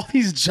worked all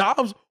these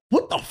jobs.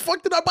 What the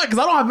fuck did I buy? Because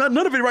I don't have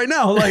none of it right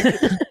now. Like,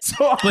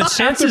 so But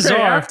chances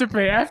are,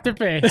 Afterpay.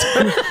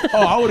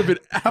 I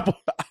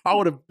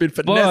would have been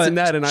finessing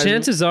that, and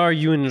chances are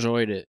you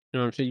enjoyed it. You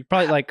know what I'm saying? You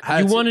probably like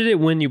Had you to. wanted it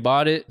when you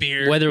bought it,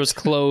 Beer. whether it was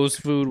clothes,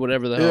 food,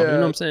 whatever the hell. You Yeah. know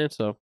what I'm saying?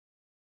 So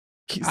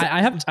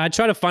I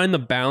try to find the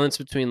balance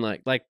between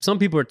like some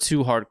people are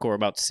too hardcore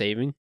about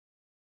saving.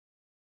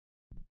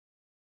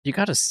 You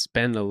got to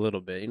spend a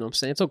little bit. You know what I'm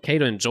saying? It's okay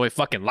to enjoy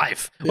fucking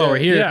life while Yeah. we're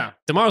here. Yeah.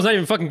 Tomorrow's not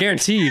even fucking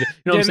guaranteed. You know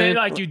what I'm Then saying?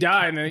 like you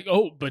die, and then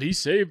but he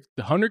saved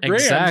 $100,000.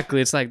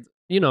 Exactly. It's like,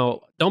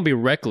 don't be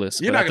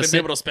reckless. You're but not at the gonna be same-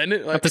 able to spend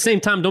it. At Like, the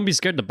same time, don't be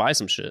scared to buy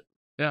some shit.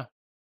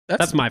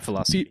 That's my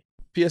philosophy.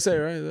 PSA,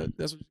 right?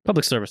 That's what,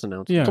 Public service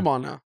announcement. Yeah. come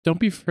on now. Don't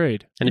be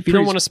afraid. And if you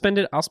don't want to spend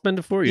it, I'll spend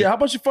it for you. Yeah, how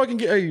about you fucking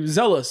get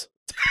zealous?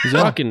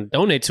 Fucking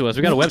donate to us.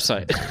 We got a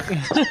website.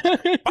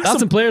 Buy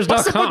some fucking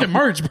DotsandPlayers.com.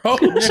 merch, bro.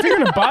 if you're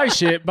gonna buy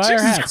shit, buy our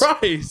Jesus hats.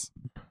 Christ.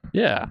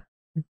 Yeah.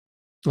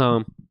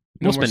 No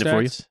We'll more spend it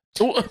for you.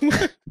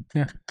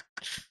 stats?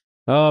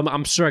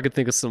 I'm sure I could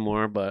think of some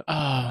more, but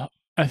I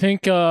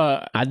think,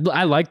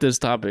 I like this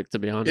topic, to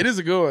be honest. It is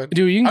a good one.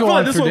 dude, you can I go feel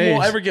on like this for one days.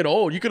 won't ever get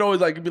old. You could always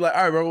like be like,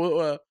 all right,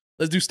 bro,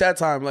 let's do stat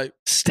time. Like,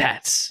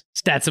 Stats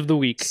of the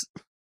week.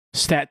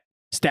 Stat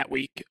Stat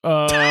week. You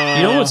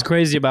know what's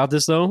crazy about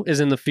this though is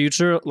in the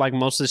future, like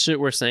most of the shit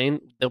we're saying,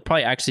 they'll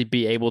probably actually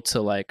be able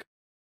to like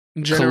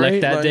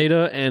collect that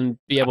data and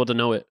be able to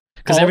know it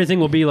because everything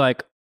will be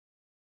like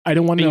I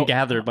don't want to being know.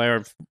 gathered by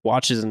our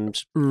watches and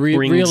rings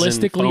and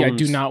Realistically, I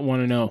do phones. not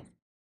want to know.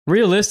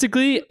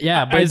 Realistically,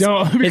 yeah, but I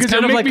don't because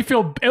kind it'll of make me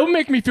feel. It'll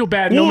make me feel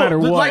bad no matter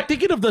what. Like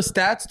thinking of the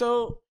stats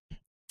though,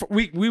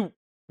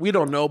 we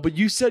don't know. But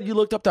you said you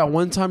looked up that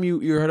one time you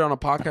heard it on a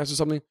podcast or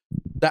something.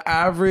 The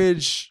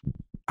average,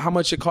 how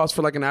much it costs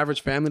for like an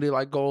average family to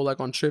like go like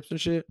on trips and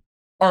shit,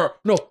 or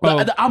no,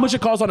 how much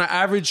it costs on an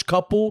average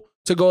couple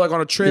to go like on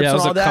a trip yeah, it and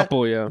was all a that.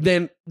 couple, yeah.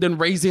 Then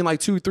raising like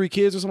 2-3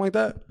 kids or something like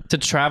that To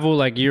travel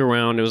like year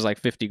round, it was like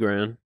 50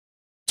 grand.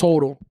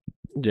 total.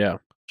 Yeah,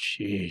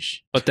 Sheesh.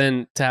 but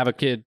then to have a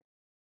kid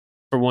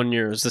for 1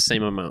 year is the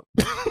same amount.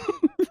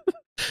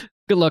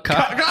 Good luck,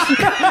 Kyle.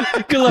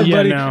 Good luck, Yeah,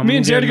 buddy. no, Me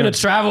and Jared are yeah, gonna no.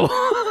 travel.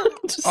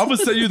 I'm gonna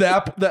send you the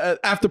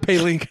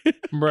Afterpay link.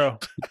 Bro.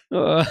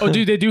 Oh,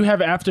 dude, they do have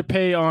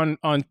Afterpay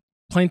on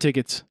plane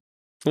tickets.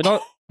 we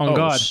don't. On Oh,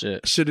 God.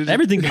 shit. Should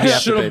Everything can be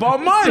should Afterpay. have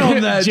bought mine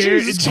on that.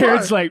 Jared's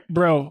Jesus like,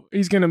 bro,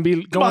 he's gonna be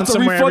I'm going about to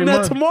somewhere every refund that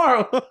month.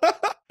 tomorrow.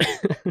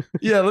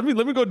 Yeah, let me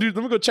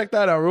go check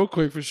that out real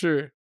quick for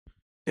sure.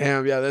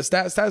 Damn, yeah,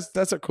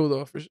 that's a cool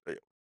though. For sure.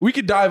 We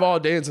could dive all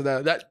day into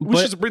that. We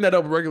But- should bring that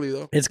up regularly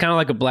though. It's kind of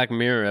like a Black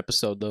Mirror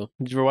episode, though.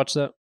 Did you ever watch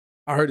that?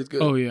 I heard it's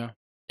good. Oh yeah.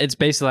 It's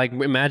basically like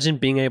imagine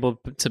being able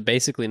to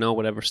basically know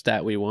whatever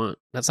stat we want.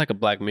 That's like a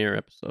Black Mirror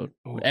episode.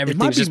 it might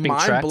Everything's be just being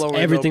mind tracked. blowing.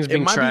 Everything's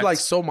being It might tracked. be like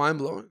so mind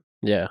blowing.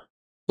 yeah,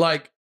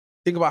 Like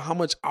think about how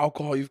much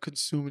alcohol you've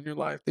consumed in your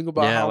life. Think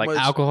about yeah, how like much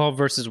alcohol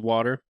versus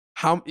water.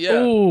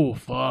 Oh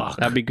fuck.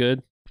 That'd be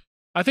good.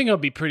 I think I'll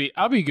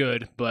be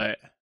good, but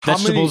How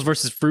Vegetables many-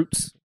 versus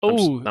fruits.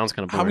 Oh, that one's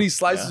kind of how many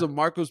slices of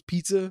Marco's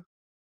pizza?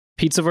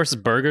 pizza versus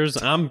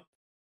burgers? I'm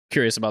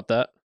curious about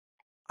that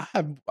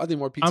I think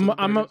more pizza.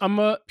 I'm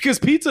a because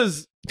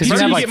pizza's because you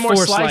Pizza, have you like get more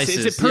 4 slices.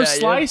 slices. Is it per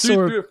slice three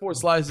or or 4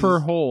 slices per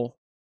whole?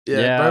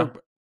 Yeah.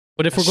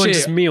 But if we're going Shit.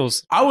 just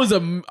meals,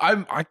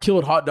 I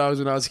killed hot dogs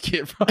when I was a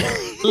kid, bro.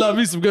 Love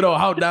me some good old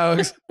hot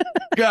dogs.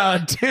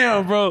 God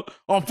damn, bro.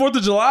 On 4th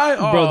of July?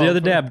 bro, the Oh, other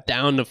day I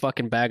downed a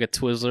fucking bag of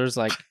Twizzlers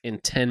like in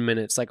 10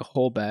 minutes, like a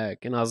whole bag,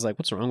 and I was like,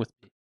 "What's wrong with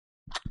me?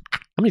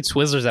 How many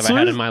Twizzlers have I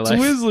had in my life?"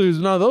 Twizzlers.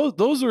 No,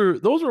 those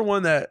were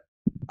one that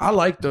I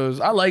like those.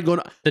 I like going.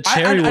 The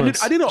cherry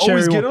ones. I didn't Cherry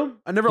always one. get them.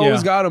 I never Yeah.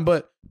 always got them,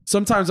 but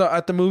sometimes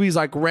at the movies,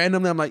 like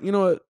randomly, I'm like, you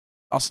know what?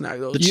 I'll snag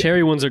those. The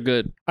cherry ones are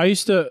good. I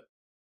used to.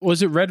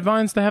 Was it Red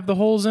Vines that have the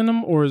holes in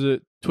them, or is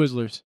it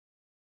Twizzlers?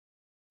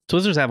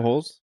 Twizzlers have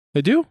holes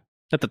They do.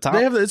 at the top.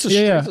 They have it's a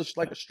Yeah. string, it's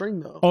like a string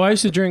though. Oh, I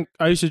used to drink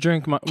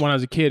when I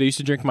was a kid. I used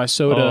to drink my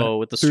soda Oh,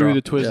 with the straw. through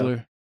the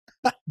Twizzler.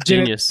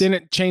 Genius.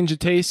 Didn't change the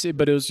taste,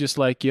 but it was just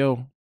like,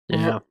 yo,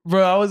 Yeah.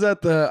 Bro, I was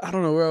at I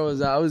don't know where I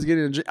was at. I was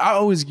getting a drink. I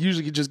always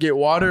usually just get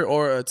water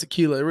or a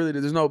tequila. It really,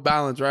 there's no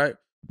balance, right?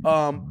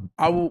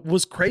 I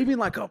was craving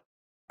like a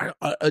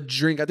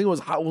drink. I think it was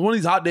hot, one of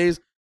these hot days,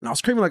 and I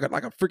was craving like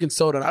a freaking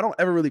soda. And I don't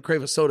ever really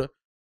crave a soda.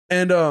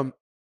 And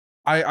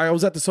I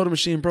was at the soda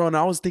machine, bro, and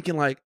I was thinking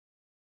like,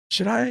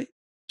 should I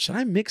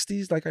mix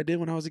these like I did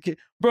when I was a kid?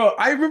 Bro,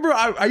 I remember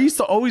I used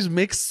to always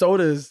mix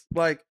sodas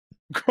like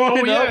growing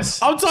up.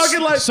 yes. I'm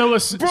talking like so bro,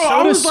 soda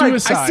I was like, I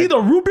suicide. see the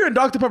root beer and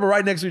Dr. Pepper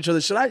right next to each other.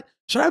 Should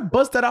I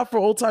bust that out for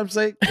old time's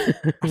sake?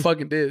 I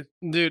fucking did.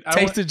 Dude,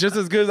 Tasted just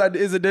as good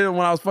as it did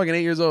when I was fucking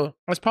 8 years old.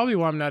 that's probably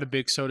why I'm not a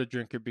big soda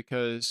drinker,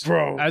 because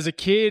Bro. as a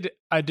kid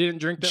I didn't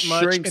drink that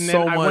much, Drank and so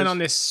then I much. went on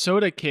this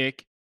soda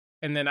kick,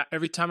 and then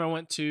every time I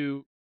went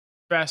to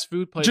fast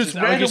food places, Just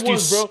I would random just do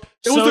ones, bro.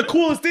 It was the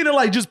coolest thing to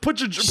like just put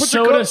your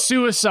soda cup,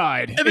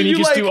 suicide, and then you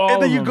just like, do all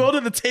and then of you them. go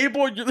to the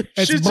table and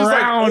It's shit's just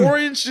brown. like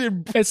orange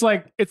and It's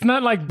like, it's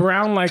not like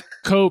brown like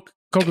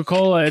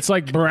Coca-Cola. It's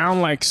like brown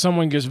like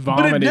someone just but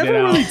it vomited never it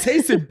out. really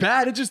tasted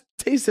bad. It just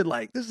tasted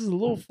like this is a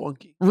little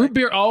funky. Root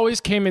beer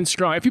always came in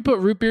strong. If you put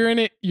root beer in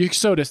it, your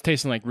soda's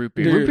tasting like root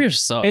beer. Dude, Root beer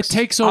sucks. It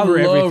takes I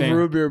over love everything.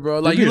 root beer, bro.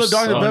 Like Root you beer love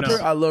Dr. sucks.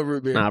 Pepper? I love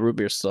root beer. Nah, root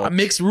beer sucks. I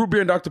mix root beer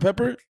and Dr.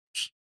 Pepper.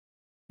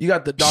 You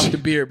got the Dr.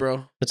 Beer,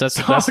 bro. But that's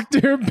the best.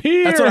 Dr.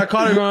 Beer. That's what I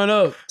called it growing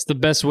up. It's the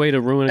best way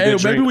to ruin a Hey,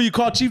 good maybe drink. when you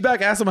call Chief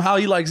back, ask him how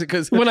he likes it.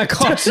 Because When I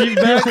call Chief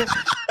back,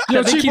 Yo,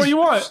 I think Chief, what he's- you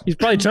want? he's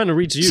probably trying to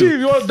reach you. Chief,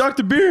 you want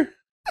Dr. Beer?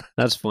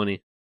 That's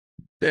funny.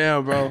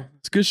 Damn, bro.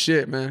 It's good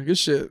shit, man. Good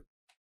shit.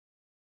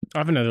 I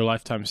have another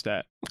lifetime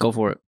stat. Go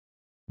for it.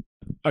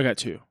 I got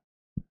 2.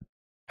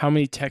 How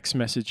many text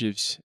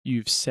messages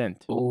you've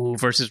sent Ooh,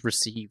 versus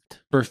received.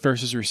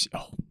 versus received?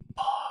 Oh,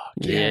 fuck.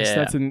 Yes,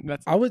 Yeah.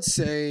 that's I would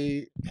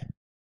say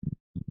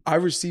I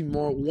receive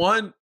more.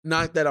 One,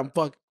 not that I'm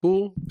fucking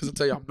cool, because I'll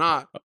tell you I'm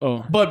not,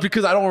 oh. but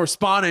because I don't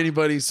respond to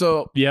anybody.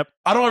 So Yep,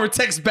 I don't ever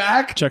text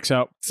back. checks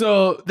out.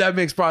 So that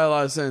makes probably a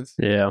lot of sense.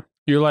 Yeah.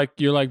 You're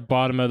like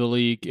bottom of the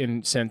league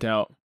and sent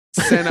out.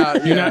 Send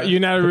out. You're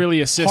not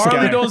really assist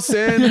Harley guy. don't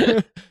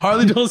send.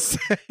 Harley don't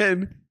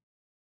send.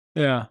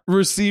 Yeah.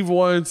 Receive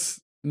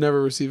once,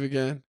 never receive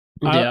again.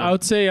 Yeah. I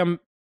would say I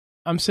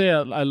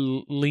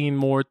lean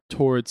more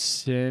towards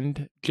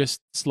send,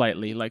 just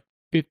slightly, like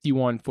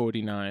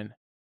 51-49.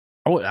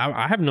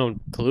 I have no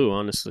clue,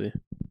 honestly.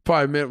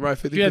 Probably meant right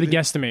 50. If you had to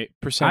guesstimate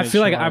percentage, I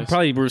feel like I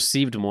probably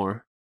received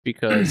more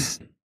because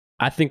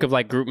I think of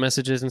like group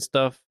messages and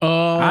stuff.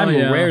 Oh, I'm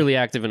yeah. rarely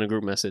active in a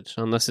group message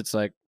unless it's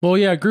like Well,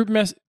 yeah, group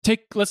mess.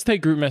 Let's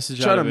take group message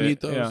Try out to of mute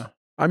it. those. Yeah.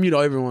 I mute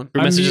everyone.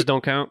 group I messages mute-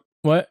 don't count.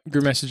 What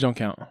group message don't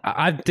count?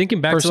 I'm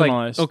thinking back to like,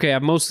 Personalized. okay, you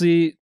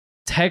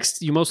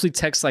mostly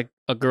text like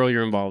a girl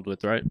you're involved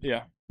with, right?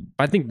 Yeah.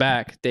 I think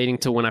back dating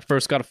to when I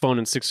first got a phone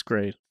in 6th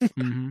grade.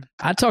 Mm-hmm.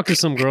 I talked to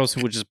some girls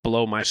who would just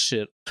blow my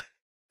shit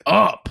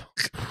up.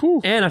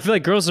 And I feel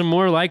like girls are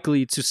more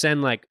likely to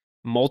send like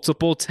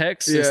multiple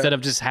texts Yeah. instead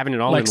of just having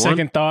it all Like in one.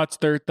 second thoughts,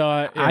 third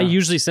thought. I yeah.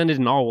 usually send it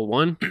in all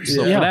one.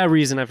 So Yeah. for that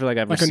reason, I feel like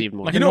I've like received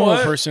more. like You a know normal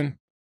what? person.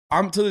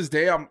 I'm to this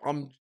day,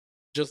 I'm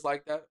just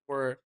like that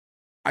where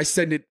I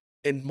send it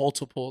in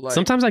multiple. Like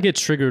Sometimes I get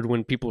triggered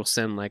when people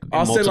send like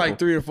I'll multiple. send like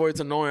 3 or 4. It's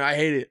annoying. I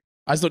hate it.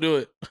 I still do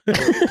it.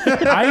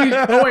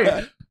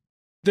 Wait.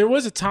 There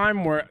was a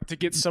time where to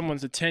get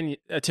someone's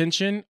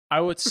attention, I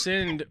would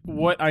send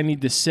what I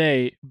need to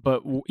say,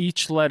 but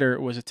each letter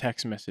was a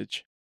text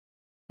message.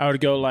 I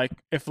would go like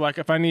if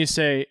I need to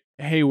say,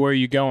 "Hey, where are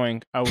you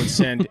going?" I would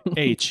send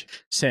H,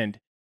 send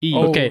E.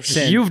 Okay,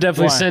 send you've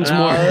definitely Y. sent Now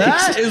more.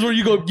 that is where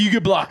you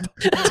get blocked.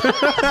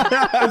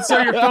 And so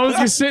your phone's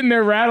just sitting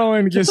there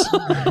rattling, just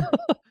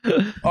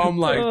I'm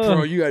like,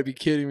 bro, you gotta be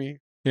kidding me.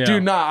 yeah.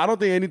 Dude, nah, I don't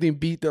think anything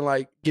beat than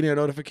like getting a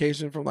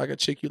notification from like a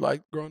chick you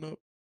like growing up.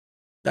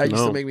 That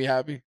used No. to make me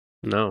happy.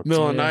 No.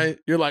 Middle of the Yeah. night,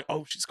 you're like,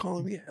 oh, she's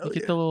calling me. Hell You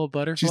get yeah. the little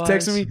butterflies. She's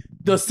texting me.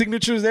 The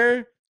signature's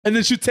there, and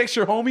then she texts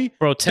your homie.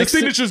 Bro, The text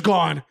signature's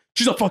gone.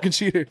 She's a fucking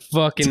cheater,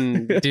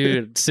 fucking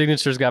dude,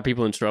 signatures got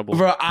people in trouble.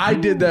 bro. I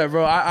did that,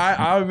 bro.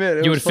 I admit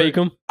it you was would fake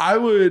funny. them? I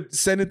would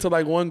send it to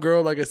like one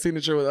girl, like a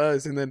signature with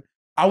us, and then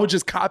I would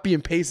just copy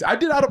and paste it.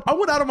 I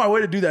went out of my way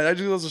to do that. I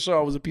just goes to show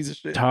I was a piece of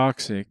shit.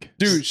 Toxic.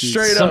 Dude,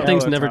 straight Some up.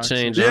 things hella never toxic.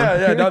 change. huh?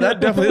 Yeah, no,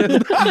 that definitely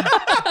is.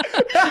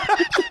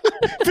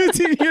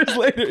 15 years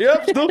later,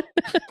 yep,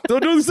 still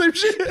doing the same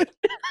shit.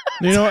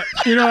 You know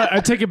what? I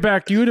take it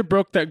back. You would have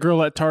broke that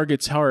girl at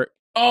Target's heart.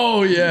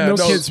 Oh yeah, No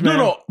kids, man.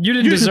 No, You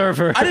didn't deserve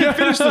her. I didn't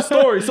finish the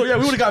story. So yeah,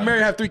 we would have got married,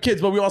 and have 3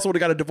 kids, but we also would have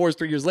got a divorce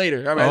 3 years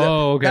later. I mean,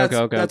 Oh, okay, that's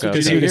okay. what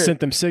Because you you would have hear. sent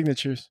them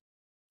signatures.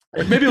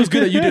 Maybe it was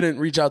good that you didn't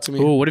reach out to me.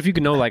 Ooh, what if you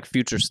could know like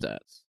future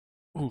stats?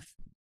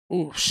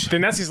 Ooh, shit. Then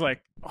that's he's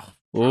like,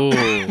 Ooh,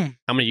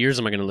 how many years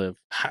am I gonna live?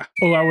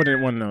 oh, I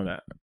wouldn't want to know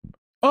that.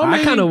 Oh, I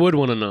maybe- kind of would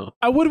want to know.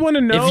 I would want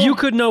to know. If you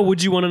could know,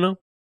 would you want to know?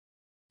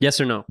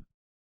 Yes or no?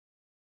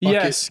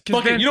 yes. 'cause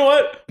Fuck it. then- You know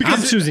what?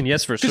 I'm choosing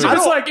yes for Because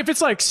sure. if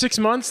it's like 6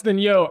 months, then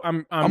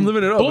I'm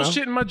living it up, man.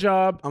 bullshitting my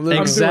job. I'm living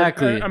it up.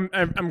 Exactly.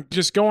 I'm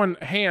just going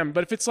ham.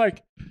 But if it's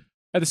like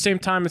at the same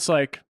time, it's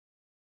like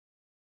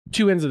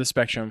 2 ends of the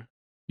spectrum.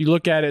 You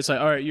look at it, it's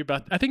like, all right, you're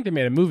about. I think they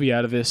made a movie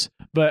out of this,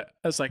 but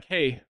it's like,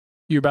 hey,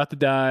 you're about to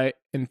die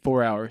in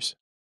 4 hours,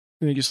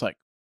 and you're just like,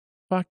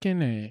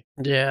 fucking A.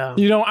 Yeah.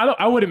 You know,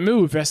 I wouldn't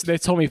move if they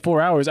told me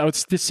 4 hours. I would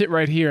sit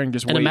right here and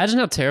just And wait. imagine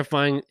how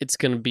terrifying it's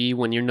gonna be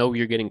when you know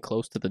you're getting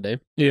close to the day.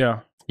 Yeah.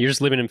 You're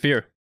just living in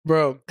fear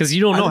Bro. because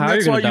you don't know I think how you're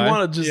that's gonna why die. you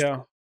want to just, Yeah.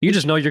 You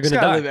just know you're just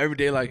gonna gotta die. live every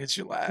day like it's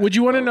your last. Would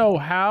you want to bro. know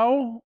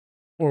how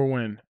or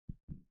when?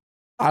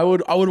 I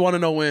would want to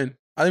know when.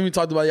 I think we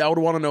talked about it. I would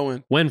want to know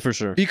when. When for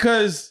sure.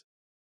 Because,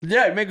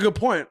 yeah, you make a good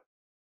point.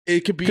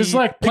 It could be. Because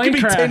like it could plane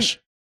be 10 crash,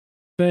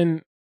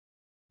 then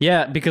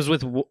Yeah, because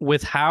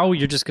with how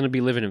you're just gonna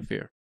be living in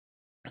fear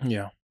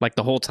yeah, like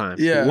the whole time.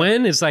 Yeah.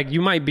 When it's like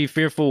you might be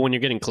fearful when you're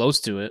getting close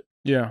to it,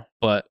 yeah.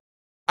 but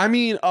I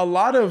mean, a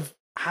lot of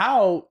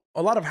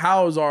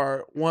hows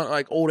are one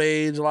like old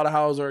age. A lot of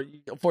hows are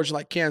unfortunately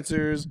like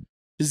cancers,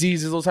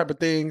 diseases, those type of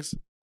things.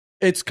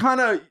 It's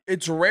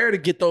rare to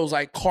get those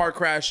like car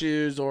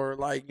crashes or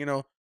like, you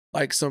know,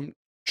 like some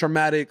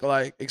traumatic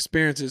like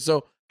experiences.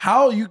 So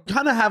how you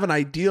kind of have an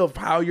idea of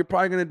how you're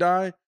probably gonna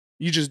die.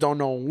 You just don't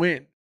know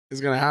when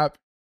it's gonna happen.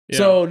 Yeah.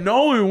 So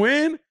knowing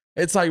when,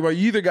 it's like, bro,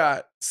 you either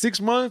got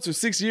 6 months or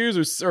 6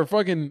 years or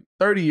fucking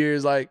 30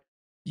 years. Like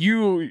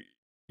you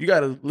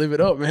gotta live it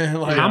up, man.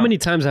 Like how many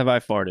times have I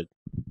farted?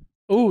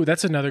 Oh,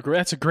 that's a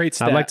great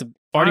stat. I'd like to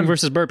farting I'm-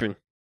 versus burping.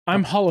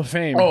 I'm Hall of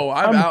Fame. Oh,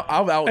 I've if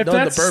outdone the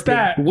that's burping.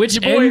 stat,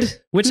 Which your boy-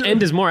 Which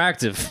end is more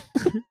active?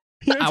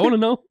 I want to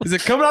know. Is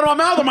it coming out of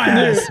my mouth or my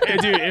ass?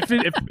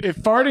 Dude, if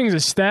farting's a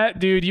stat,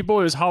 dude, your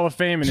boy was Hall of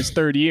Fame in his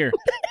 3rd year.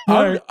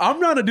 I'm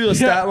not to do a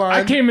stat line.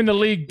 I came in the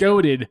league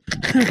goated.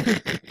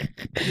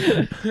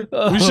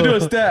 We should do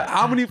a stat.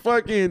 How many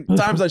fucking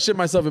times I shit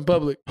myself in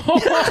public?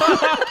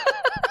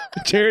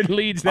 Jared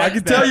leads that. I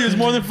can tell you it's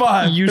more than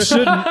 5. You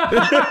shouldn't.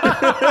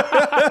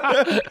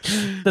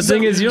 The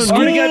thing is, you don't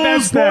Already need. got that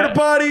porta stat.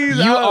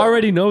 potties. You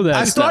already know that.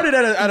 I stuff. started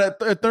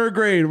at a 3rd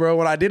grade, bro,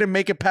 when I didn't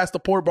make it past the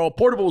portable.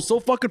 Portable was so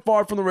fucking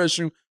far from the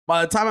restroom.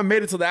 By the time I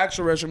made it to the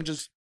actual restroom, it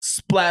just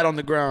splat on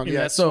the ground. Yeah,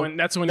 Yeah, that's so when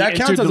that you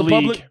counts entered as the a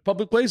league.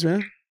 public place,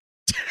 man.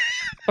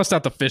 Bust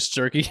out the fish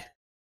jerky.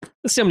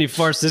 Let's see how many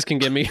farts this can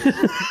get me.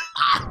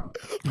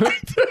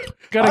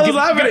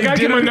 Gotta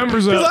get my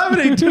numbers These up. are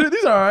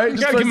all right.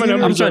 Gotta get my I'm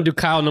numbers trying to do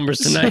Kyle numbers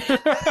tonight.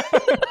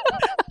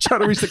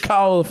 Trying to reach the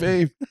Kyle of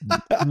Fame.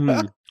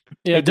 Hmm.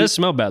 Yeah, It does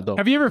smell bad though.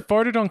 Have you ever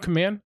farted on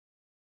command?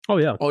 Oh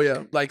yeah. Oh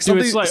yeah, like Dude,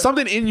 something it's like-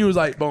 something in you is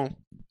like boom.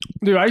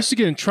 Dude, I used to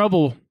get in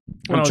trouble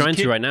when I I'm was a trying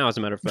kid. to right now, as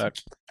a matter of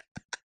fact.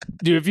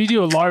 Dude, if you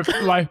do a live,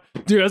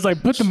 dude, I was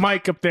like, put the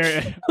mic up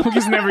there.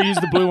 Just never use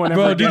the blue one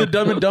ever Bro, do the again.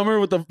 Dumb and Dumber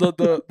with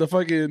the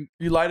fucking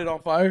you light it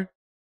on fire.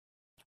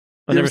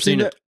 I've never seen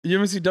it. that? You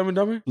ever seen Dumb and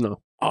Dumber?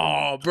 No.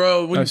 Oh,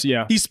 bro, when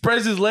Yeah. he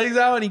spreads his legs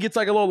out and he gets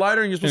like a little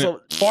lighter and you're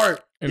supposed to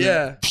fart. And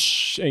Yeah,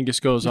 And it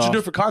just goes you should off. do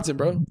it for content,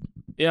 bro.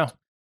 Yeah.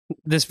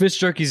 This fish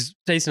jerky's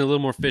tasting a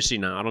little more fishy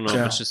now. I don't know.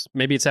 Yeah. If it's just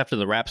maybe it's after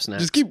the wrap snack.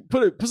 Just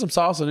put some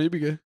sauce on it. It'd be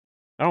good.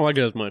 I don't like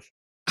it as much.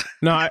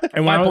 No,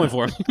 and when I, was,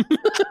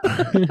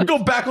 5.4. Go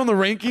back on the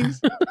rankings.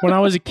 when I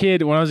was a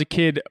kid,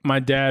 my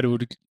dad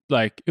would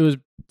like, it was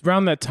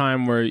around that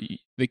time where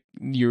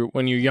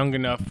when you're young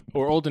enough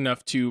or old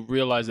enough to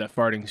realize that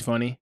farting's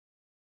funny.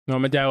 You know,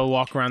 my dad would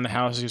walk around the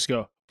house and just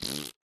go,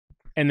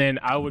 and then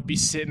I would be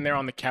sitting there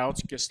on the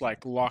couch, just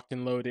like locked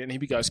and loaded, and he'd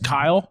be goes,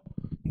 "Kyle,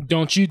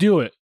 don't you do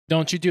it?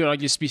 Don't you do it?" I'd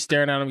just be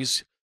staring at him,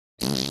 just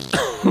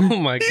Oh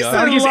my said god.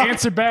 I'd just lock-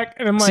 answer back,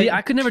 and I'm like, See,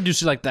 I could never do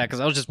shit like that because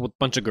I was just with a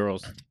bunch of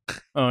girls.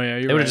 "Oh yeah,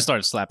 They you're would right." have just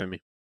started slapping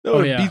me. That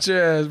would yeah. beat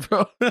your ass,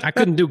 bro. I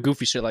couldn't do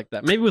goofy shit like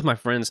that. Maybe with my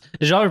friends.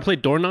 Did y'all ever play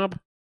doorknob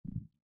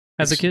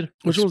as a kid?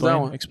 Which one was that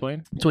Explain- one?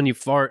 Explain. It's when you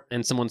fart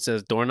and someone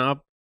says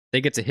doorknob, they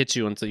get to hit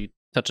you until you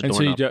touch a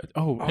Until you doorknob.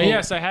 do, oh, Oh.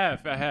 yes, I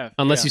have.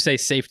 Unless Yeah. you say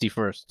safety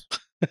first.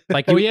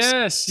 Like Oh you,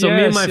 yes. So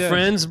me and my yes.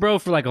 friends, bro,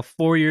 for like a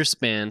 4-year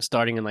span,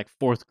 starting in like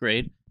 4th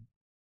grade,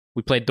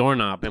 we played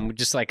doorknob and we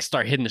just like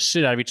start hitting the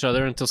shit out of each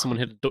other until someone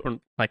hit the door,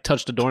 like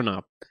touched the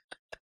doorknob.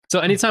 So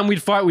anytime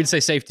we'd fart, we'd say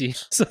safety.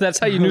 So that's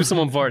how you knew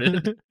someone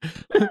farted.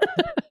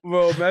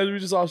 Bro, imagine we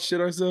just all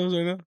shit ourselves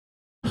right now.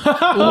 What?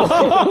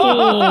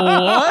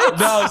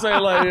 No, I'm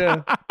saying like,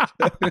 yeah.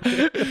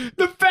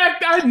 The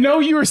fact I know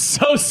you were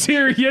so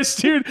serious,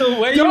 dude. The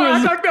way Don't he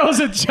was- act like that was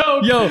a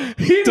joke. Yo,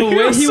 he the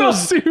way he so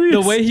was, serious.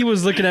 the way he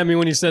was looking at me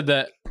when he said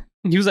that,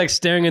 he was like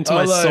staring into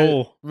my I'm like,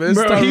 soul. Man, it's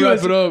Bro, time he to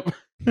wrap was- it up.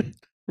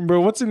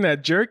 Bro, what's in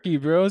that jerky,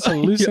 bro? It's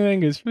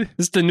hallucinating his This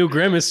is the new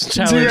Grimace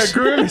challenge. Yeah,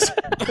 Grimace.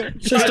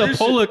 Just a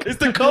Pollock. It's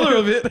the color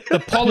of it. The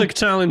Pollock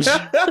challenge.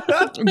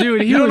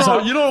 Dude, he You was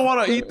don't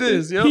want to eat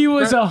this. Yo. he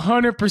was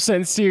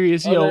 100%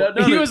 serious, yo. Oh, yeah,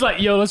 no, he no. was like,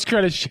 "Yo, let's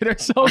try to shit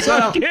ourselves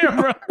on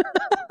camera."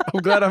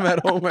 I'm glad I'm at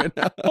home right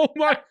now. Oh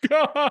my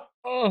god!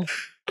 Oh,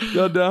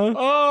 Y'all down?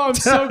 I'm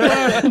so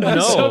glad. I'm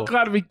No. so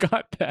glad we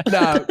got that.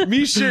 Nah,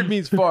 me shit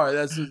means fart.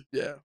 That's just,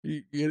 yeah.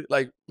 You get it?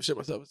 Like shit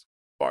myself is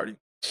farting.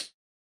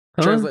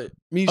 Huh? Translate.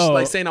 Me Oh.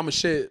 like saying I'm a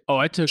shit. Oh,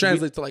 I took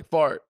Translate to like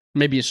fart.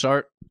 Maybe a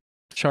shark.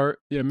 chart.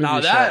 Yeah, maybe Now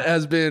a that shot.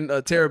 has been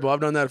terrible.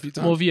 I've done that a few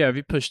times. Well, yeah, if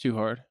you push too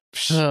hard.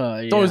 It's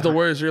always the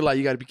worst. You're like,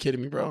 you got to be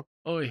kidding me, bro.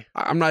 Oh,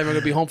 I'm not even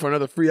gonna be home for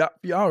another few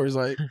hours.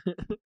 Like,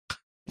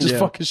 just Yeah.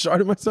 fucking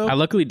sharted myself. I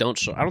luckily don't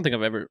shart. I don't think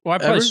I've ever. Well, I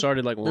probably Ever?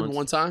 started like Maybe once.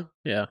 one time.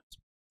 Yeah,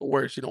 The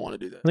worst. You don't want to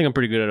do that. I think I'm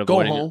pretty good at Go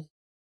avoiding home. it.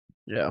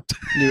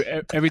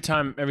 Dude, every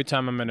time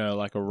I'm in a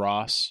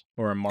Ross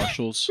or a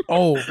Marshalls,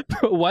 Oh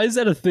Bro, why is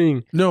that a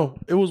thing? no!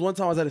 It was one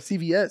time I was at a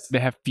CVS. they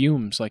have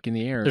fumes like in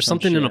the air. or There's some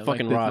something in a shit.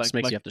 fucking the- Ross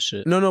makes like you have to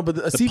shit. No, but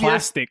a the CVS.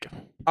 plastic.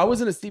 I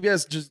was in a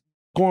CVS just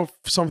going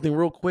for something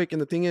real quick,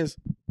 and the thing is,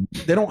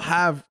 they don't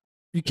have.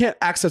 You can't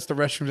access the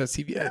restrooms at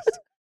CVS.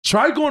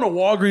 Try going to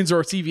Walgreens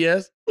or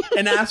CVS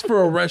and ask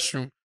for a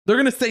restroom. They're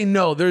gonna say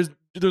no. There's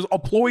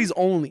employees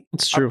only.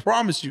 It's true. I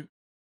promise you.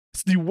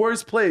 It's the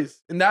worst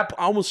place. And that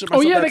I almost shit Oh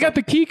myself yeah, that they got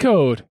time. the key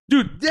code.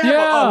 Dude, they have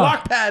Yeah. a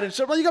lock pad and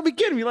shit. Like, you gotta be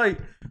kidding me. Like,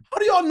 how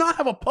do y'all not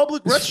have a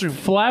public It's restroom?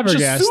 flabbergasting.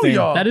 Just sue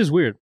y'all. That is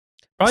weird.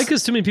 Probably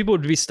because too many people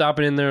would be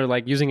stopping in there,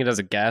 like using it as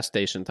a gas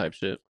station type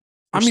shit.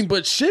 I mean,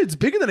 but shit, it's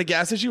bigger than a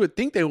gas station. You would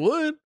think they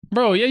would.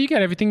 Bro, yeah, you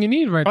got everything you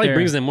need right Probably there.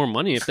 brings them more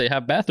money if they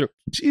have bathroom.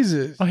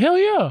 Jesus. Oh hell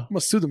yeah! I'm gonna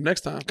sue them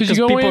next time. Because you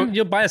go people, in.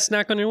 you'll buy a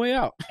snack on your way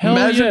out. Hell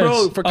Imagine, yes.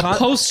 bro, for A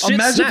post-shit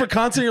imagine snack. for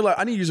content, you're like,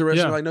 I need to use a restroom.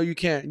 Yeah. Like, no, you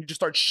can't. You just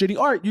start shitting.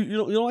 All right, you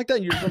don't like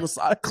that. You're just on the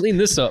side. Clean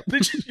this up.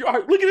 All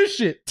right, look at this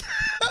shit.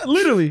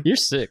 Literally, You're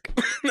sick.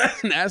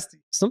 that's nasty.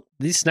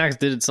 These snacks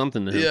did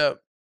something to him. Yeah,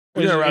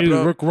 we gotta wrap it Hey,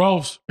 up. Rick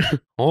Ross.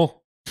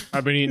 Oh,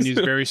 I've been eating these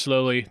very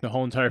slowly the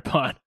whole entire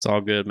pod. it's all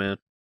good, man.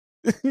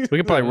 We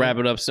could probably wrap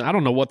it up soon. I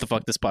don't know what the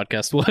fuck this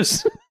podcast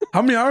was.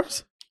 How many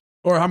hours?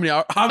 Or how many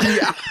hours? How many?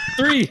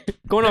 3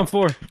 going on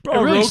 4.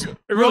 Bro, really-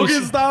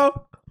 Rogan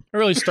style. It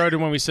really started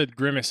when we said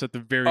grimace at the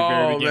very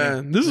Oh beginning.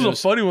 man, this is It a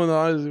was- funny one though.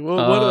 Honestly, what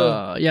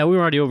a. Yeah, we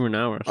were already over an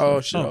hour. so-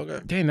 Oh shit. Oh, Okay.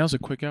 dang, that was a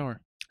quick hour.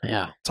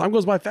 yeah. Time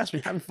goes by fast when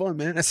you're having fun,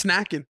 man. And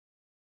snacking.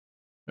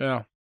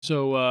 Yeah.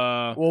 So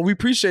Well, we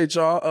appreciate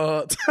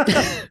y'all.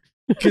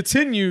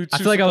 Continue. To I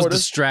feel like I was support us.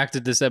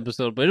 distracted this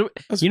episode, but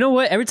you know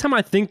what? Every time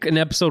I think an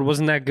episode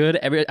wasn't that good,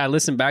 I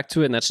listen back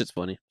to it and that shit's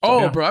funny.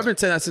 Oh, Yeah. bro, I've been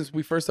saying that since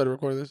we first started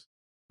recording this.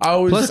 I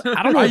always. Plus,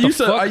 I don't know what the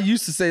fuck. I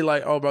used to say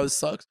like, "Oh, bro, this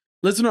sucks."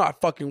 Listen, I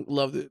fucking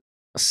loved it.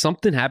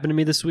 Something happened to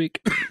me this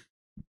week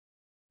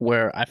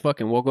where I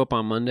fucking woke up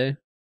on Monday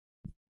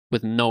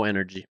with no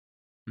energy.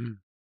 Mm.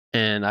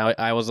 And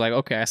I was like,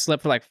 okay, I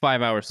slept for like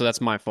 5 hours, so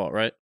that's my fault,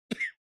 right?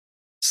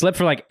 Slept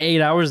for like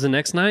 8 hours the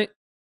next night.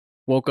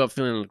 Woke up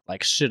feeling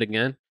like shit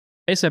again.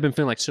 Basically, I've been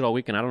feeling like shit all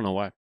weekend. I don't know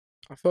why.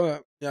 I feel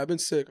that. Yeah, I've been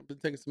sick. I've been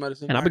taking some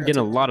medicine. And I've been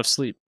getting a lot of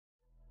sleep.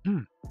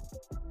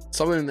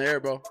 Something in the air,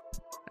 bro.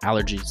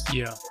 Allergies.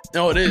 Yeah.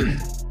 No, it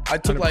is. I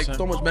took like 100%.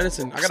 so much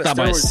medicine. I got Stop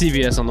by steroids.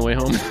 CVS on the way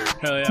home.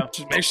 Hell yeah.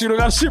 Just make sure you don't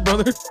got shit,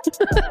 brother.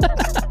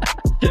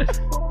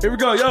 Here we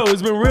go. Yo,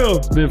 it's been real.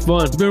 It's been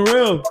fun. It's been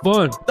real.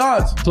 Fun.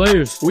 Thoughts.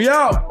 Players. We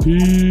out.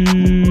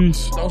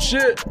 Peace. No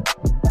shit.